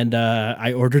 And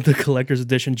I ordered the collector's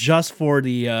edition just for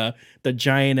the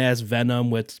giant ass Venom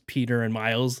with Peter and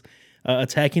Miles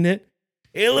attacking it.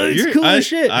 It looks cool as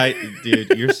shit.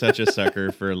 Dude, you're such a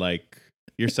sucker for like.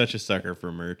 You're such a sucker for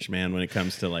merch, man, when it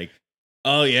comes to like,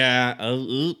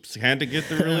 oops, had to get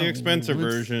the really expensive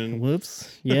version.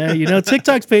 Whoops. Yeah,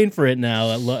 TikTok's paying for it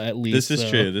now, at least.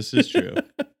 This is true.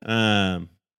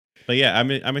 But yeah,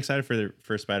 I'm excited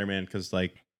for Spider-Man, because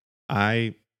like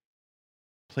I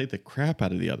played the crap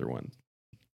out of the other one.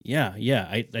 Yeah.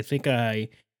 I think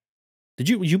did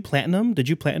you platinum? Did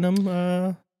you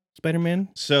platinum Spider-Man?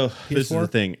 So this is the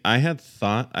thing. I had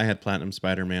thought I had platinum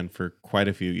Spider-Man for quite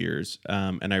a few years,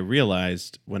 and I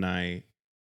realized when I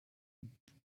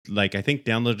think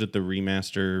downloaded the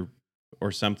remaster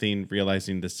or something,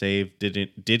 realizing the save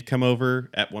did come over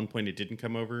at one point. It didn't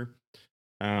come over,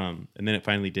 and then it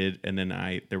finally did. And then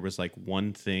there was like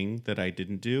one thing that I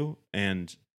didn't do,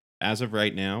 and as of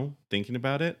right now, thinking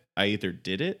about it, I either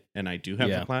did it and I do have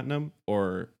the platinum,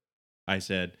 or I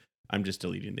said I'm just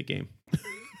deleting the game.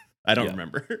 I don't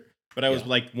remember, but I was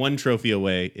like one trophy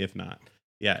away, if not.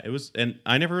 Yeah, it was, and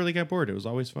I never really got bored. It was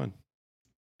always fun.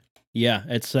 Yeah,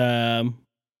 it's I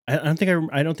don't think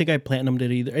I platinumed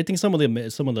it either. I think some of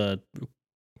the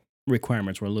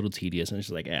requirements were a little tedious, and it's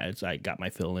just like, I got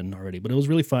my fill in already, but it was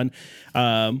really fun.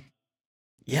 I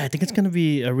think it's gonna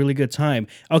be a really good time.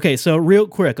 Okay, so a real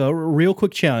quick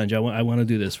challenge. I want to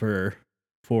do this for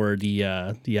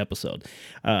the episode,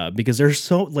 because there's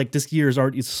so, like, this year is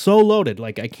already so loaded.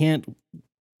 Like, I can't,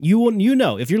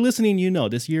 if you're listening,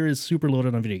 this year is super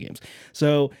loaded on video games.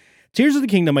 So Tears of the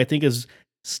Kingdom, I think, is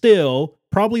still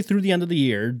probably through the end of the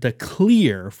year the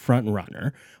clear front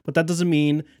runner, but that doesn't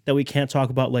mean that we can't talk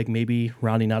about like maybe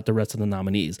rounding out the rest of the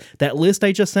nominees. That list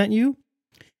I just sent you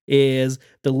is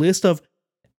the list of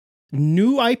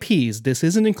new IPs. This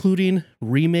isn't including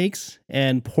remakes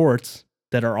and ports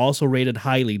that are also rated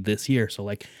highly this year. So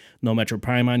like no Metroid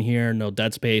Prime on here, no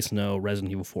Dead Space, no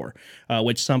Resident Evil 4,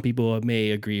 which some people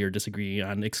may agree or disagree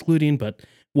on excluding, but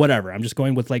whatever. I'm just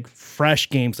going with like fresh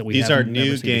games that these are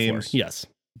new games. Before. Yes.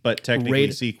 But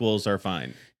technically sequels are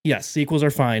fine. Yes, sequels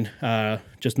are fine.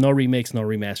 Just no remakes, no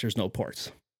remasters, no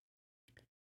ports.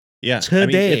 Yeah.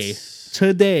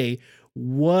 Today,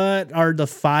 what are the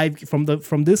 5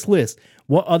 from this list?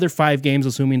 What other 5 games,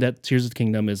 assuming that Tears of the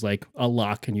Kingdom is like a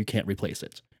lock and you can't replace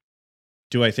it,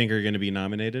 do I think are going to be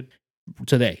nominated?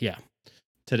 Today, yeah.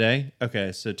 Today?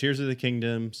 Okay, so Tears of the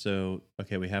Kingdom. So,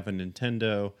 okay, we have a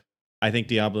Nintendo. I think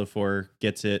Diablo 4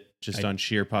 gets it just on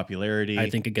sheer popularity. I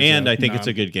think it gets and a I think it's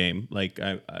nom. a good game. Like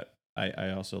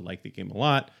I also like the game a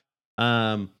lot.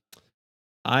 Um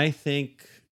I think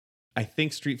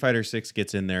Street Fighter 6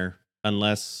 gets in there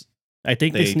unless I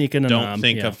think they sneak in a don't nom.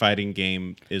 think Yeah. a fighting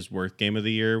game is worth Game of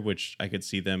the Year, which I could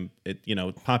see them.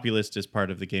 Populist is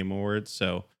part of the Game Awards,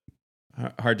 so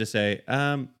hard to say.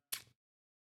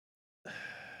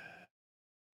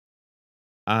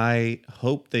 I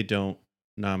hope they don't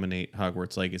nominate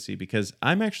Hogwarts Legacy because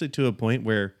I'm actually to a point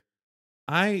where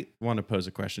I want to pose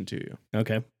a question to you.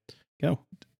 Okay. Go.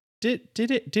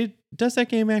 Does that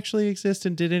game actually exist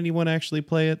and did anyone actually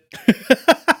play it?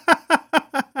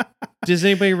 Does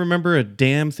anybody remember a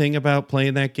damn thing about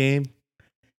playing that game?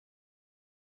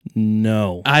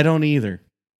 No. I don't either.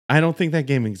 I don't think that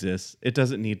game exists. It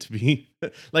doesn't need to be.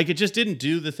 Like, it just didn't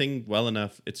do the thing well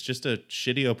enough. It's just a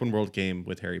shitty open world game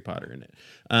with Harry Potter in it.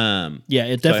 Yeah,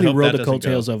 it so I definitely hope rode that the doesn't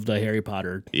coattails go- of the Harry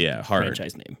Potter hard.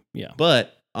 franchise name. Yeah.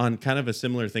 But on kind of a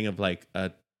similar thing of like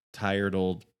a tired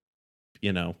old,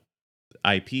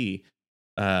 IP,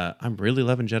 I'm really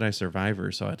loving Jedi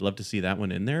Survivor, so I'd love to see that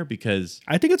one in there because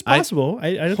I think it's possible.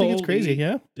 I don't think it's crazy. Holy-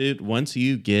 Yeah. dude, once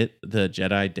you get the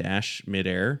Jedi dash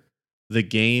midair, the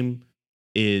game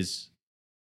is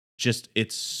just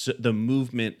the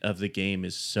movement of the game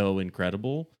is so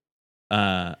incredible.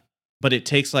 But it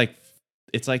takes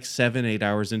it's like 7-8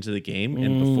 hours into the game,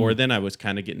 and before then I was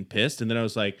kind of getting pissed, and then I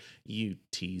was like, you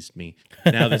teased me.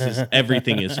 Now this is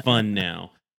everything is fun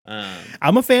now.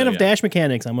 I'm a fan of dash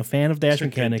mechanics. I'm a fan of dash It's a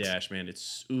good mechanics. dash, man.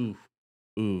 It's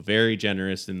very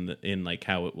generous in like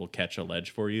how it will catch a ledge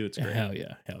for you. It's great. Hell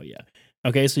yeah. Hell yeah.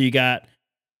 Okay, so you got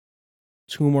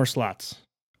 2 more slots.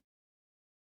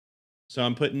 So I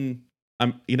might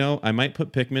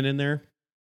put Pikmin in there.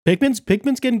 Pikmin's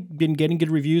been getting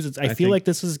good reviews. I feel think- like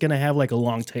this is gonna have like a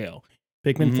long tail.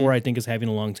 Pikmin 4, I think, is having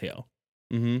a long tail.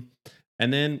 Mm-hmm.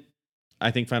 And then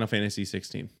I think Final Fantasy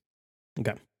 16.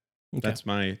 Okay. That's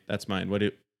mine.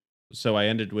 So I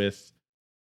ended with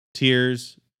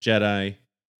Tears, Jedi,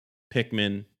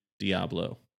 Pikmin,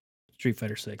 Diablo, Street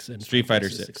Fighter 6 and Street Final Fighter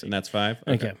Fantasy 6, and that's 5.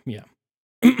 Okay, yeah.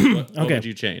 What Okay. would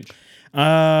you change?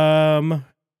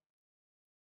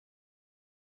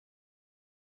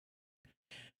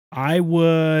 I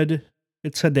would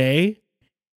today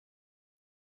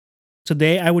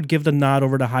I would give the nod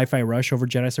over to Hi-Fi Rush over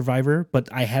Jedi Survivor, but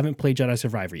I haven't played Jedi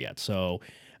Survivor yet. So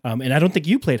and I don't think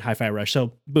you played Hi-Fi Rush.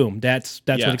 So boom, that's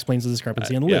what explains the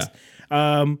discrepancy on the list.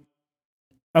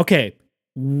 Okay.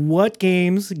 What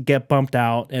games get bumped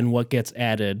out and what gets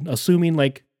added? Assuming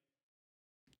like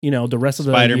the rest of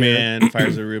the Spider-Man,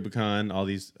 Fires of Rubicon, all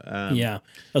these.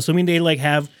 Assuming they like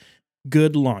have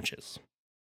good launches.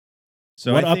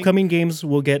 So what I think, upcoming games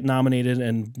will get nominated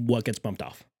and what gets bumped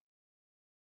off?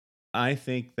 I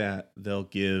think that they'll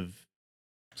give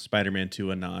Spider-Man 2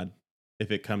 a nod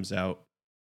if it comes out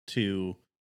to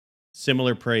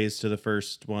similar praise to the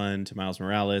first one, to Miles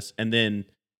Morales, and then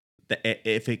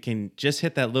if it can just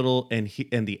hit that little and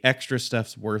the extra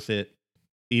stuff's worth it,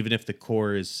 even if the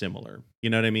core is similar. You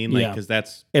know what I mean? Like, because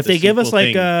that's if they give us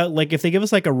if they give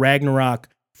us like a Ragnarok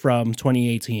from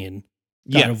 2018,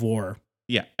 God of War.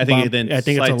 Yeah, I think it's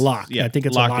a lock. Yeah, I think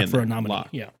it's a lock for a nominee. Lock.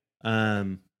 Yeah.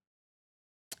 And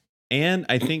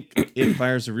I think if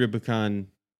Fires of Rubicon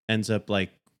ends up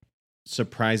like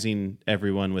surprising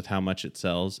everyone with how much it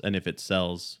sells, and if it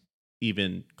sells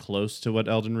even close to what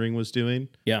Elden Ring was doing,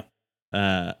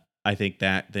 I think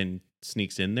that then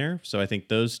sneaks in there. So I think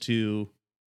those two,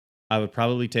 I would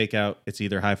probably take out. It's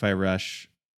either Hi-Fi Rush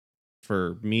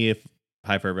for me if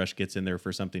Hi-Fi Rush gets in there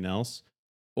for something else,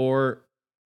 or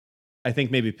I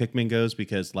think maybe Pikmin goes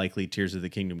because likely Tears of the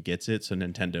Kingdom gets it, so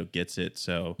Nintendo gets it.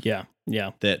 So yeah,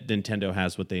 that Nintendo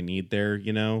has what they need there,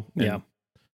 And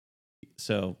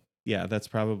so yeah, that's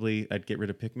probably I'd get rid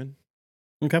of Pikmin.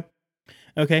 Okay.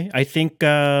 I think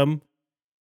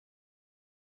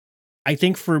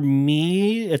for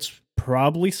me it's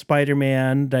probably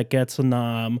Spider-Man that gets a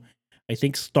nom. I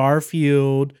think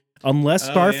Starfield, unless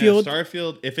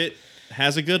Starfield, if it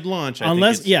has a good launch, I think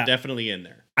it's definitely in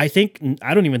there. I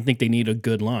don't even think they need a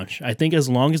good launch. I think as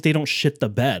long as they don't shit the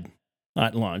bed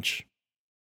at launch,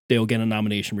 they'll get a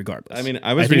nomination regardless. I mean,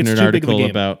 I was reading an article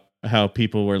about how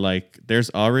people were like,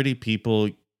 there's already people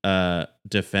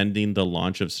defending the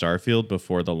launch of Starfield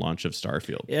before the launch of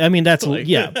Starfield. I mean, that's I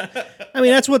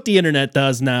mean, that's what the internet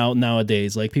does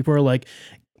nowadays. Like, people are like,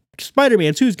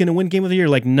 Spider-Man 2 is going to win Game of the Year.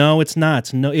 Like, no, it's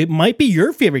not. No, it might be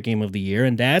your favorite game of the year,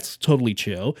 and that's totally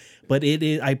chill. But it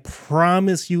is. I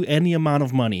promise you, any amount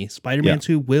of money, Spider-Man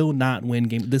 2 will not win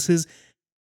game. This is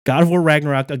God of War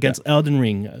Ragnarok against Elden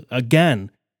Ring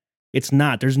again. It's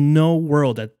not. There's no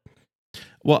world that.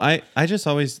 Well, I just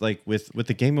always like with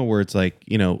the Game Awards, like,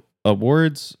 you know,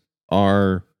 awards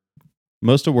are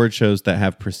most award shows that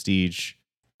have prestige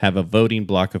have a voting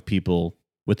block of people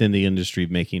within the industry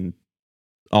making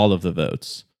all of the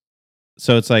votes.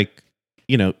 So it's like,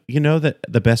 you know that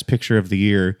the best picture of the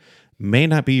year may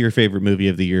not be your favorite movie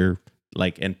of the year,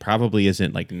 like, and probably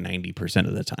isn't like 90%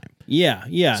 of the time. Yeah,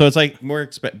 yeah. So it's like more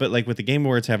but like with the Game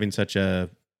Awards having such a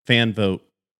fan vote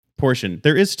portion,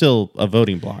 there is still a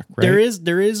voting block, right?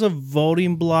 There is a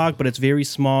voting block, but it's very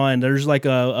small, and there's like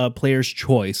a player's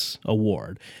choice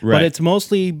award. Right. But it's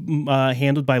mostly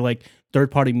handled by like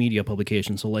third-party media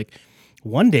publications. So like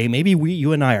one day, maybe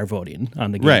you and I are voting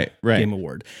on the Game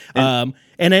Award. And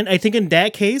then I think in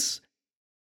that case,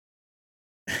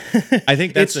 I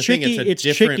think that's the tricky. thing. It's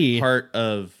a different part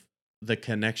of the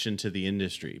connection to the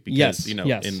industry because, in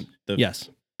the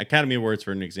Academy Awards,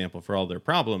 for an example, for all their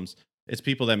problems, it's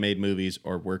people that made movies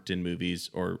or worked in movies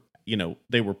or, you know,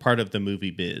 they were part of the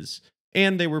movie biz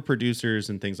and they were producers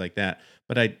and things like that.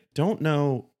 But I don't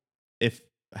know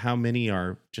how many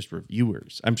are just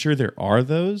reviewers. I'm sure there are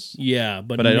those. Yeah,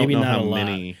 but I don't maybe know not how a lot.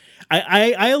 many.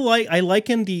 I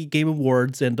liken the Game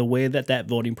Awards and the way that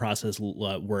voting process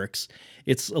works.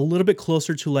 It's a little bit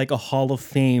closer to like a Hall of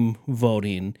Fame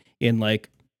voting in like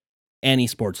any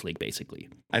sports league, basically.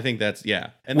 I think that's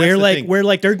and where that's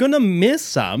like they're gonna miss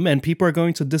some, and people are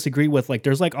going to disagree with like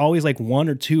there's like always like one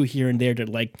or two here and there that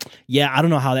like I don't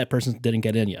know how that person didn't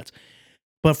get in yet,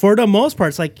 but for the most part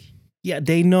it's like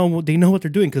they know what they're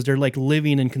doing because they're like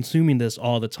living and consuming this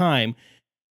all the time.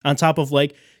 On top of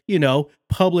like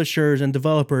publishers and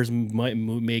developers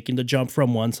making the jump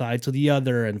from one side to the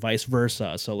other and vice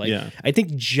versa. So like I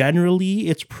think generally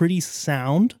it's pretty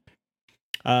sound.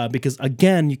 Because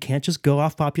again, you can't just go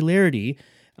off popularity.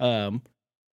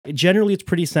 Generally, it's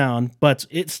pretty sound, but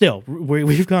it's still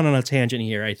we've gone on a tangent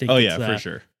here. I think. Oh yeah, for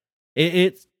sure.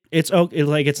 It's okay.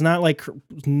 Like it's not like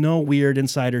no weird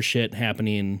insider shit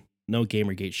happening. No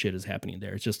Gamergate shit is happening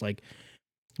there. It's just like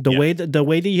the way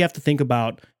that you have to think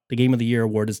about the Game of the Year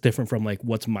award is different from like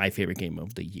what's my favorite game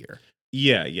of the year.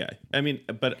 Yeah. I mean,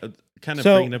 but kind of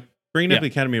bringing up the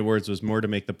Academy Awards was more to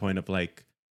make the point of like.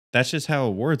 That's just how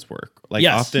awards work. Like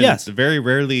often, very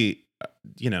rarely,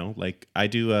 like I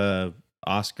do a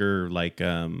Oscar like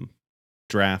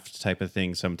draft type of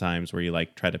thing sometimes where you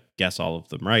like try to guess all of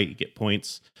them right, you get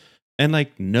points, and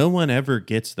like no one ever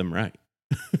gets them right.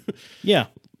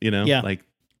 Like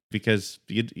because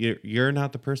you're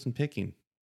not the person picking.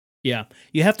 Yeah,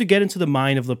 you have to get into the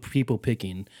mind of the people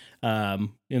picking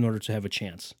in order to have a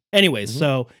chance. Anyways,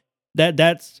 so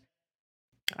that's.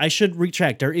 I should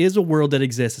retract. There is a world that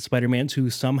exists at Spider-Man 2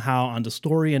 somehow on the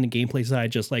story and the gameplay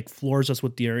side just like floors us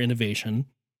with their innovation.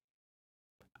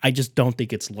 I just don't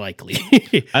think it's likely.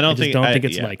 I don't think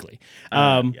it's likely.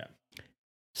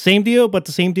 Same deal, but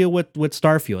the same deal with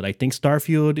Starfield. I think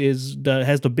Starfield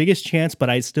has the biggest chance, but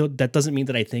that doesn't mean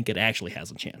that I think it actually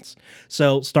has a chance.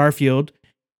 So Starfield,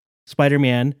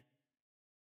 Spider-Man,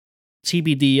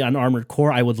 TBD on Armored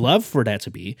Core. I would love for that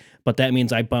to be, but that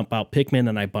means I bump out Pikmin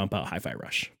and I bump out Hi-Fi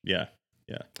Rush. Yeah.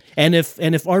 And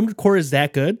if Armored Core is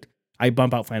that good, I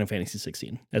bump out Final Fantasy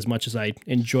 16. As much as I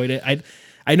enjoyed it,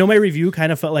 I know my review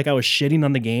kind of felt like I was shitting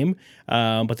on the game,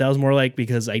 but that was more like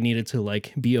because I needed to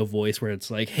like be a voice where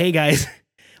it's like, hey guys,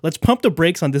 let's pump the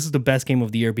brakes on this is the best game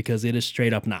of the year because it is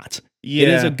straight up not. Yeah.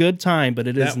 It is a good time, but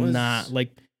it is not like.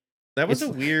 That was a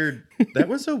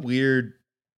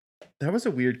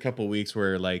weird couple weeks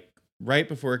where like right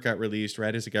before it got released,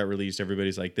 right as it got released,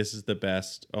 everybody's like, this is the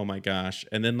best. Oh my gosh.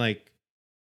 And then like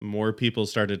more people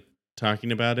started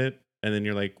talking about it. And then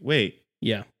you're like, wait.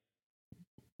 Yeah.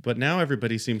 But now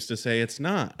everybody seems to say it's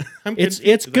not.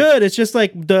 It's good. It's just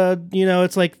like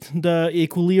it's like the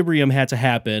equilibrium had to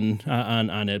happen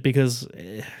on it because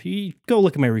you go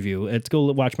look at my review.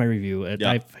 Go watch my review.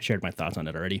 I've shared my thoughts on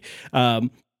it already.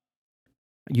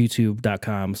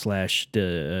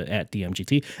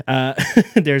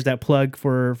 youtube.com/@DMGT. There's that plug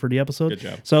for the episode. Good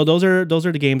job. So those are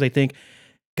the games I think.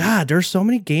 God, there's so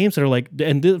many games that are like,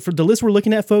 and for the list we're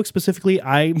looking at, folks, specifically,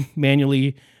 I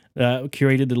manually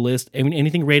curated the list. I mean,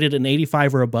 anything rated an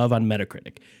 85 or above on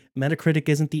Metacritic. Metacritic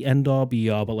isn't the end all be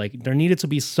all, but like there needed to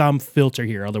be some filter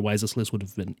here. Otherwise, this list would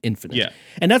have been infinite. Yeah.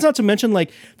 And that's not to mention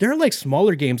like there are like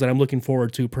smaller games that I'm looking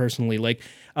forward to personally. Like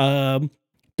the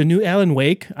new Alan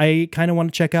Wake, I kind of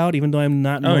want to check out, even though I'm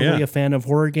not normally a fan of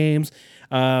horror games.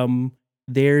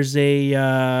 There's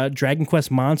a Dragon Quest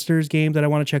Monsters game that I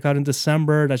want to check out in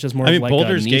December. That's just more of like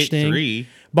Baldur's a niche Gate thing. 3.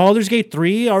 Baldur's Gate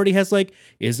 3 already has like,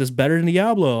 is this better than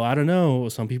Diablo? I don't know.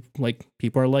 Some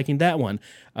people are liking that one.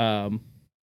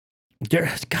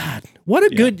 God, what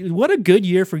a good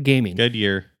year for gaming. Good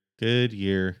year.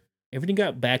 Everything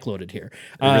got backloaded here.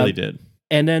 It really did.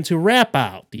 And then to wrap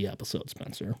out the episode,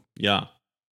 Spencer. Yeah.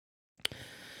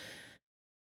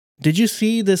 Did you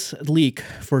see this leak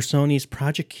for Sony's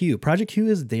Project Q? Project Q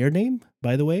is their name,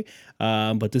 by the way.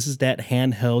 But this is that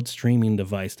handheld streaming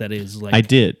device that is like I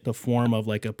did. the form of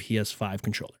like a PS5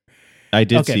 controller. I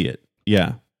did see it.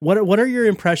 Yeah. What are your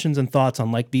impressions and thoughts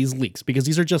on like these leaks? Because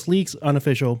these are just leaks,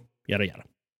 unofficial, yada yada.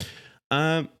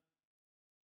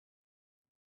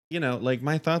 Like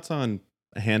my thoughts on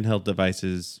handheld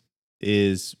devices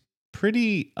is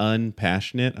pretty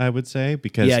unpassionate, I would say,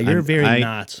 because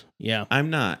I'm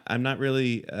not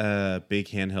really a big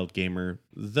handheld gamer,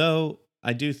 though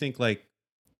I do think like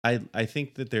I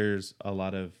think that there's a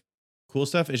lot of cool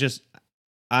stuff. It's just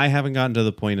I haven't gotten to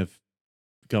the point of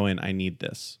going, I need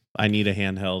this. I need a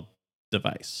handheld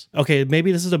device. Okay,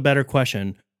 maybe this is a better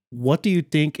question. What do you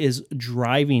think is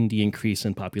driving the increase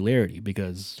in popularity?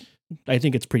 Because I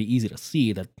think it's pretty easy to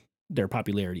see that their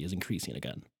popularity is increasing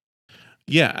again.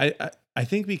 Yeah, I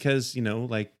think because,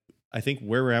 like, I think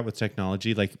where we're at with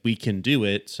technology, like, we can do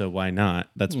it, so why not?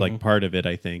 That's like part of it,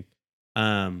 I think.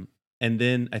 And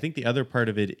then I think the other part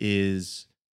of it is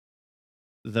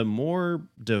the more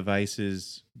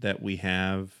devices that we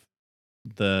have,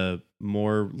 the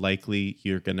more likely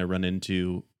you're going to run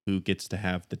into who gets to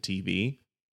have the TV.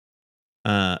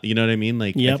 You know what I mean?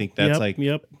 Like, I think that's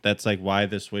that's like why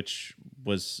the Switch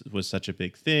was such a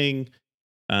big thing.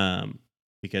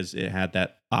 Because it had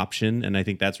that option, and I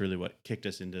think that's really what kicked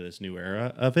us into this new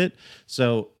era of it.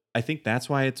 So I think that's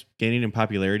why it's gaining in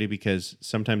popularity, because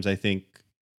sometimes I think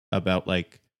about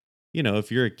like,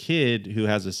 if you're a kid who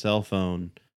has a cell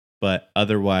phone, but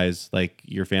otherwise like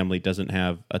your family doesn't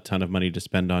have a ton of money to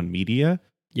spend on media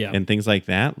and things like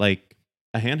that, like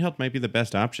a handheld might be the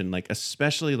best option, like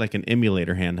especially like an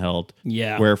emulator handheld,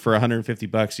 where for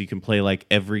 $150 you can play like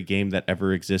every game that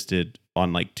ever existed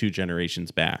on like 2 generations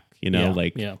back,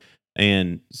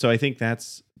 and so I think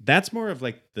that's more of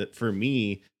like for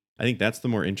me, I think that's the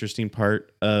more interesting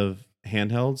part of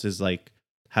handhelds, is like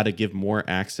how to give more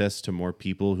access to more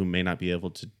people who may not be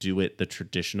able to do it the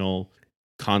traditional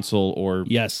console or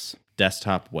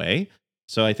desktop way.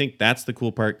 So I think that's the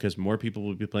cool part, because more people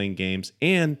will be playing games,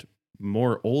 and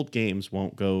more old games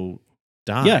won't go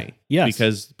die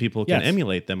because people can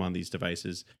emulate them on these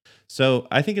devices. So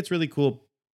I think it's really cool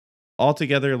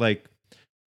altogether. Like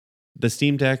the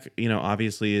Steam Deck,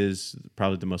 obviously is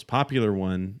probably the most popular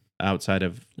one outside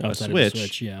of a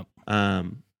Switch.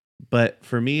 But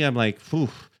for me, I'm like,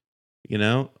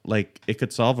 like it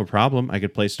could solve a problem. I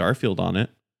could play Starfield on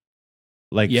it.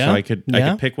 Like, so I could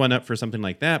pick one up for something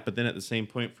like that. But then at the same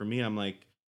point for me, I'm like,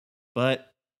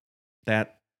 but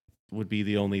that would be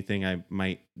the only thing I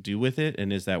might do with it.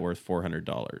 And is that worth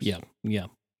 $400? Yeah.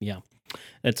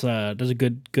 That's a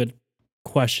good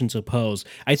question to pose.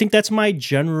 I think that's my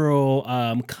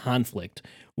general conflict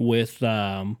with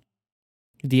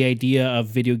the idea of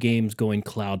video games going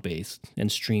cloud-based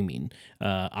and streaming,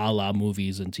 a la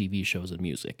movies and TV shows and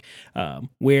music.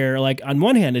 Where, like, on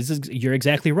one hand, you're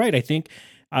exactly right. I think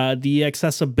the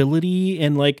accessibility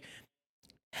and, like,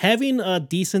 having a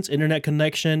decent internet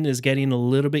connection is getting a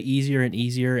little bit easier and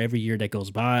easier every year that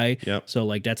goes by. So,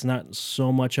 like, that's not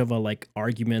so much of a, like,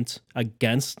 argument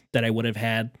against that I would have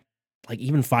had, like,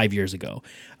 even 5 years ago.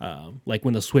 Like,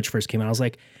 when the Switch first came out, I was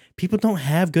like, people don't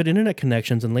have good internet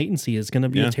connections, and latency is going to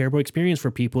be a terrible experience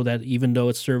for people, that even though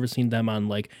it's servicing them on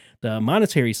like the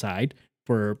monetary side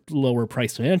for lower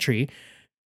price to entry,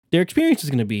 their experience is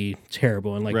going to be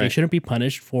terrible, and like they shouldn't be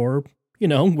punished for,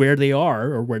 where they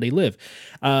are or where they live.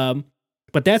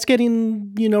 But that's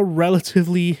getting,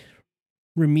 relatively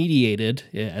remediated,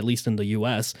 at least in the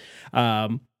US.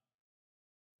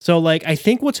 So like, I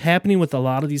think what's happening with a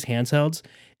lot of these handhelds,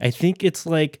 I think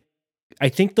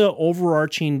the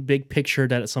overarching big picture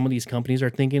that some of these companies are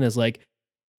thinking is like,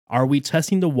 are we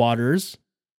testing the waters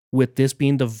with this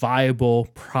being the viable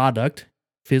product,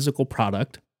 physical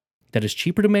product that is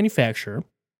cheaper to manufacture,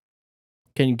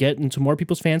 can get into more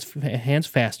people's hands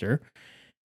faster,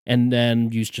 and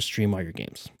then use to stream all your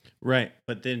games? Right.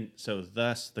 But then, so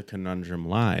thus the conundrum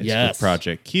lies with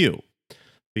Project Q,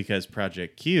 because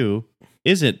Project Q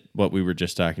isn't what we were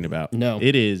just talking about. No.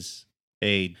 It is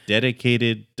a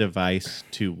dedicated device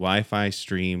to Wi-Fi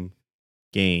stream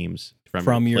games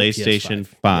from your PlayStation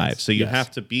 5. So you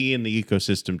have to be in the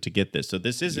ecosystem to get this. So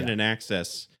this isn't an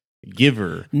access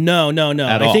giver. No.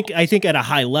 I think at a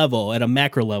high level, at a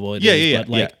macro level, it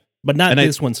is. But not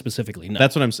this one specifically. No.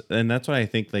 That's what I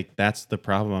think. Like, that's the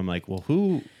problem. I'm like, well,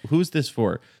 who's this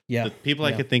for? Yeah. The people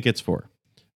I could think it's for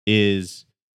is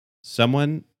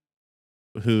someone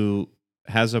who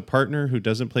has a partner who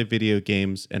doesn't play video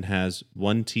games and has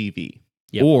one TV,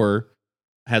 Yep. or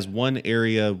has one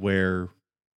area where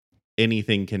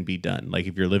anything can be done. Like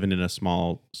if you're living in a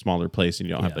smaller place and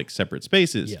you don't have like separate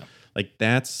spaces, like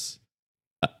that's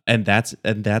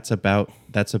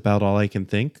about all I can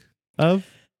think of.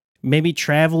 Maybe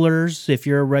travelers, if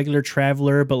you're a regular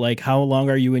traveler, but like how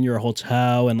long are you in your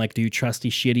hotel, and like do you trust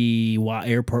the shitty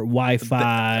airport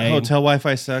Wi-Fi? Hotel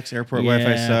Wi-Fi sucks, airport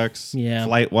Wi-Fi sucks,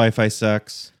 flight Wi-Fi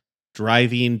sucks,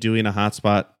 driving, doing a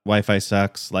hotspot Wi-Fi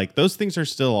sucks. Like those things are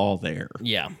still all there.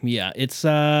 Yeah. It's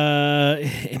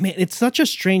it's such a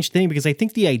strange thing, because I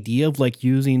think the idea of like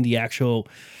using the actual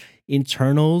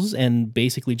internals and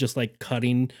basically just like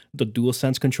cutting the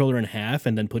DualSense controller in half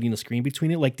and then putting a screen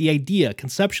between it, like the idea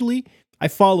conceptually, I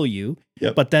follow you,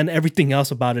 but then everything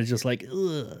else about it is just like,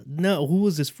 no, who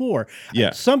is this for?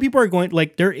 Yeah, some people are going,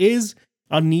 like, there is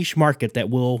a niche market that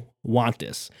will want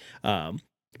this,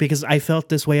 because I felt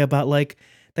this way about like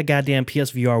the goddamn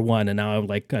PSVR 1, and now I'm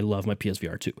like, I love my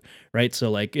PSVR 2, right? So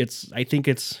like I think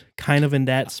it's kind of in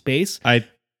that space.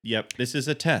 Yep, this is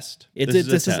a test. This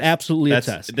is absolutely a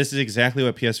test. This is exactly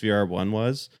what PSVR 1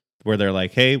 was, where they're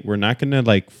like, hey, we're not going to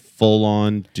like full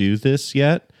on do this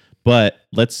yet, but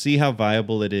let's see how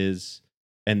viable it is.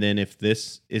 And then if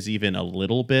this is even a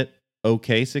little bit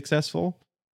successful,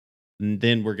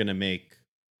 then we're going to make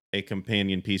a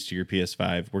companion piece to your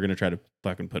PS5. We're going to try to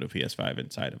fucking put a PS5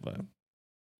 inside of a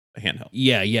handheld.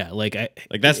 Yeah. Like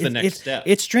that's the next step.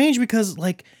 It's strange because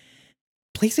like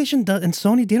PlayStation and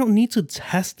Sony, they don't need to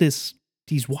test these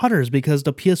waters, because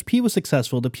the PSP was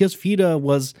successful. The PS Vita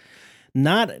was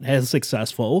not as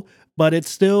successful, but it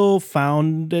still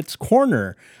found its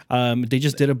corner. They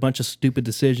just did a bunch of stupid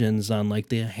decisions on like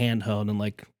the handheld and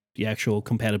like the actual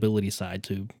compatibility side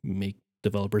to make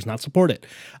developers not support it.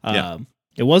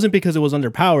 It wasn't because it was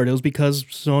underpowered. It was because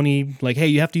Sony, like, hey,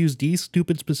 you have to use these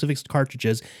stupid specific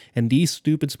cartridges and these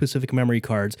stupid specific memory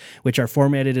cards, which are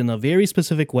formatted in a very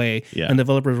specific way. Yeah. And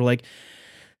developers were like,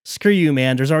 screw you,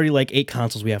 man. There's already like 8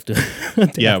 consoles we have to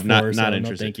not interested.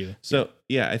 No, thank you. So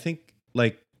I think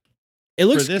like it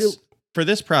looks for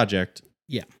this project,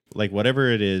 yeah, like whatever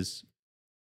it is,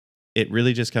 it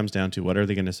really just comes down to what are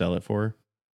they going to sell it for?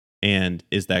 And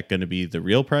is that going to be the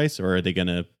real price, or are they going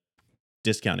to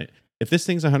discount it? If this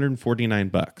thing's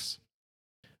 $149,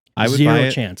 I would buy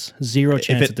it. Zero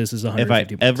chance that this is $150. If I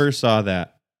ever saw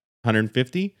that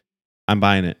 $150, I'm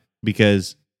buying it,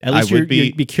 because at least you'd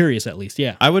be curious. At least,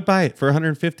 yeah, I would buy it for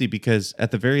 $150, because at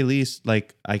the very least,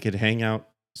 like I could hang out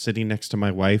sitting next to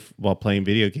my wife while playing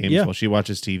video games while she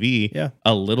watches TV.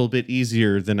 A little bit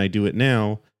easier than I do it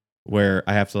now, where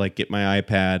I have to like get my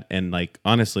iPad, and like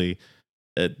honestly,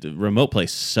 the remote play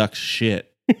sucks shit.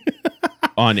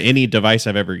 On any device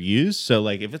I've ever used. So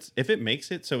like if it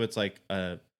makes it so it's like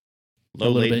a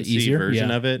low latency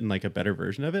version of it and like a better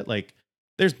version of it, like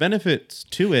there's benefits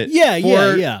to it. Yeah.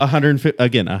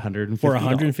 $150 for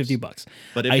 $150.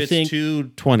 But if it's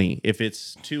 $220, if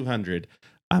it's $200,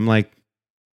 I'm like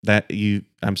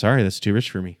I'm sorry, that's too rich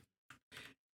for me.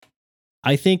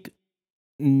 I think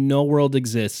no world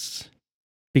exists,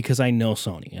 because I know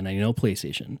Sony and I know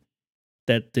PlayStation,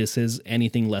 that this is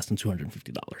anything less than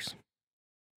 $250.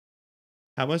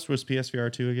 How much was PSVR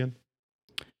 2 again?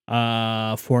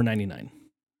 $499.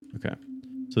 Okay.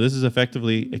 So this is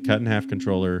effectively a cut in half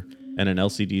controller and an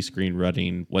LCD screen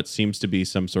running what seems to be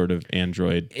some sort of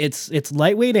Android. It's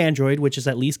lightweight Android, which is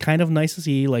at least kind of nice to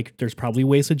see. Like there's probably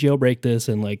ways to jailbreak this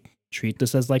and like treat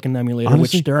this as like an emulator,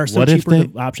 honestly, which there are some cheaper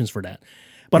options for that.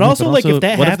 But also, like if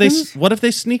that happens, what if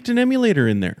they sneaked an emulator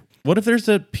in there? What if there's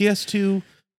a PS2,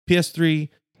 PS3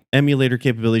 emulator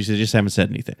capabilities? They just haven't said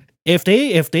anything. If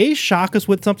they shock us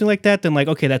with something like that, then like,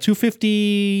 okay, that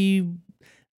 $250,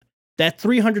 that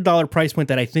 $300 price point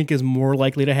that I think is more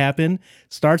likely to happen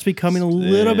starts becoming a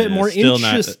little bit more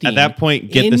interesting. At that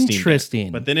point, get the Steam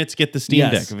Deck. But then it's get the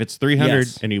Steam Deck. If it's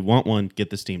 $300 and you want one,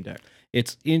 get the Steam Deck.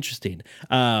 It's interesting.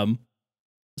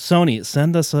 Sony,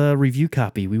 send us a review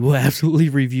copy. We will absolutely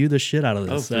review the shit out of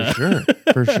this. Oh,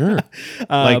 for sure.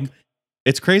 Like,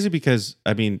 it's crazy because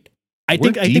I mean, I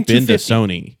think into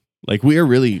Sony. Like we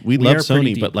love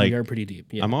Sony, but like we are pretty deep.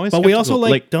 Yeah. I'm always, but we also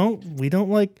like don't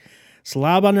like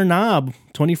slob on their knob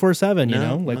 24/7. You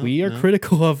know, like we are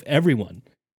critical of everyone,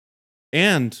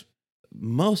 and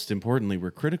most importantly, we're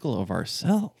critical of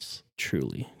ourselves.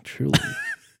 Truly.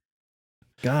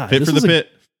 God, fit for the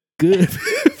pit. Good.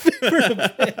 Fit for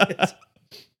the pit.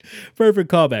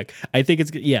 Perfect callback. I think it's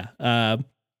good. Yeah.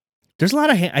 There's a lot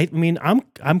of.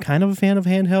 I'm kind of a fan of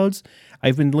handhelds.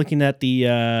 I've been looking at the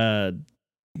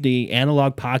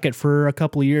Analog Pocket for a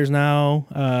couple of years now.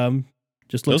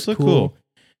 Just looks cool.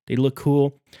 They look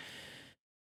cool.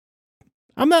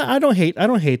 I don't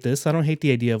hate this. I don't hate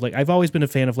the idea of like, I've always been a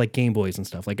fan of like Game Boys and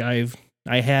stuff. Like I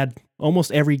had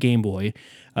almost every Game Boy.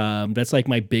 That's like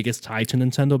my biggest tie to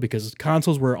Nintendo because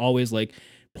consoles were always like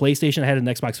PlayStation. I had an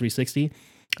Xbox 360,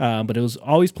 but it was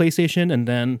always PlayStation and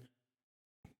then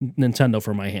Nintendo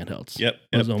for my handhelds. Yep.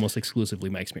 It was almost exclusively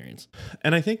my experience.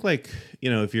 And I think like,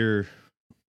 if you're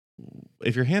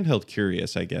handheld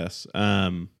curious, I guess,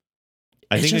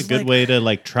 I think a good way to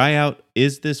like try out,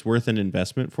 is this worth an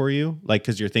investment for you? Like,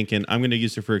 cause you're thinking, I'm going to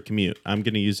use it for a commute. I'm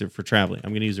going to use it for traveling.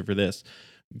 I'm going to use it for this.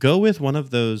 Go with one of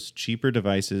those cheaper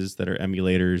devices that are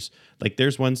emulators. Like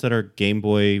there's ones that are Game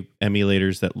Boy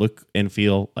emulators that look and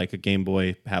feel like a Game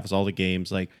Boy, has all the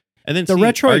games. Like, and then get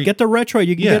the Retroid.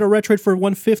 You can get a Retroid for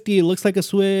 $150. It looks like a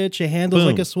Switch. It handles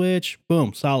like a Switch.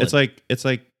 Boom, solid. It's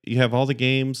like you have all the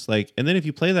games. Like, and then if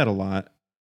you play that a lot,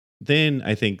 then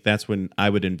I think that's when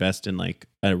I would invest in like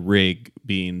a rig,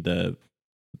 being the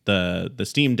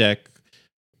Steam Deck,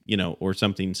 or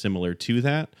something similar to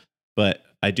that. But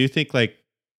I do think like,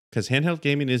 because handheld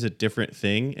gaming is a different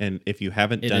thing, and if you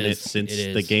haven't done it since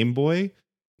the Game Boy,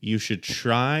 you should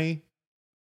try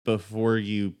before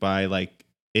you buy like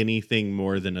anything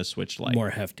more than a Switch Lite. More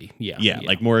hefty. Yeah.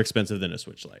 Like more expensive than a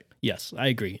Switch Lite. Yes, I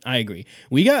agree.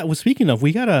 We gotta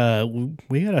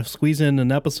squeeze in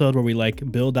an episode where we like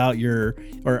build out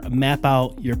or map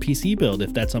out your PC build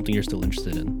if that's something you're still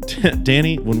interested in.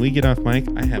 Danny, when we get off mic,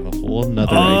 I have a whole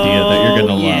nother idea that you're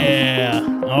gonna love.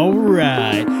 Yeah. All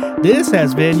right. This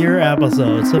has been your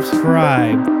episode.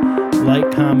 Subscribe,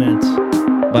 like, comment.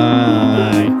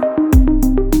 Bye.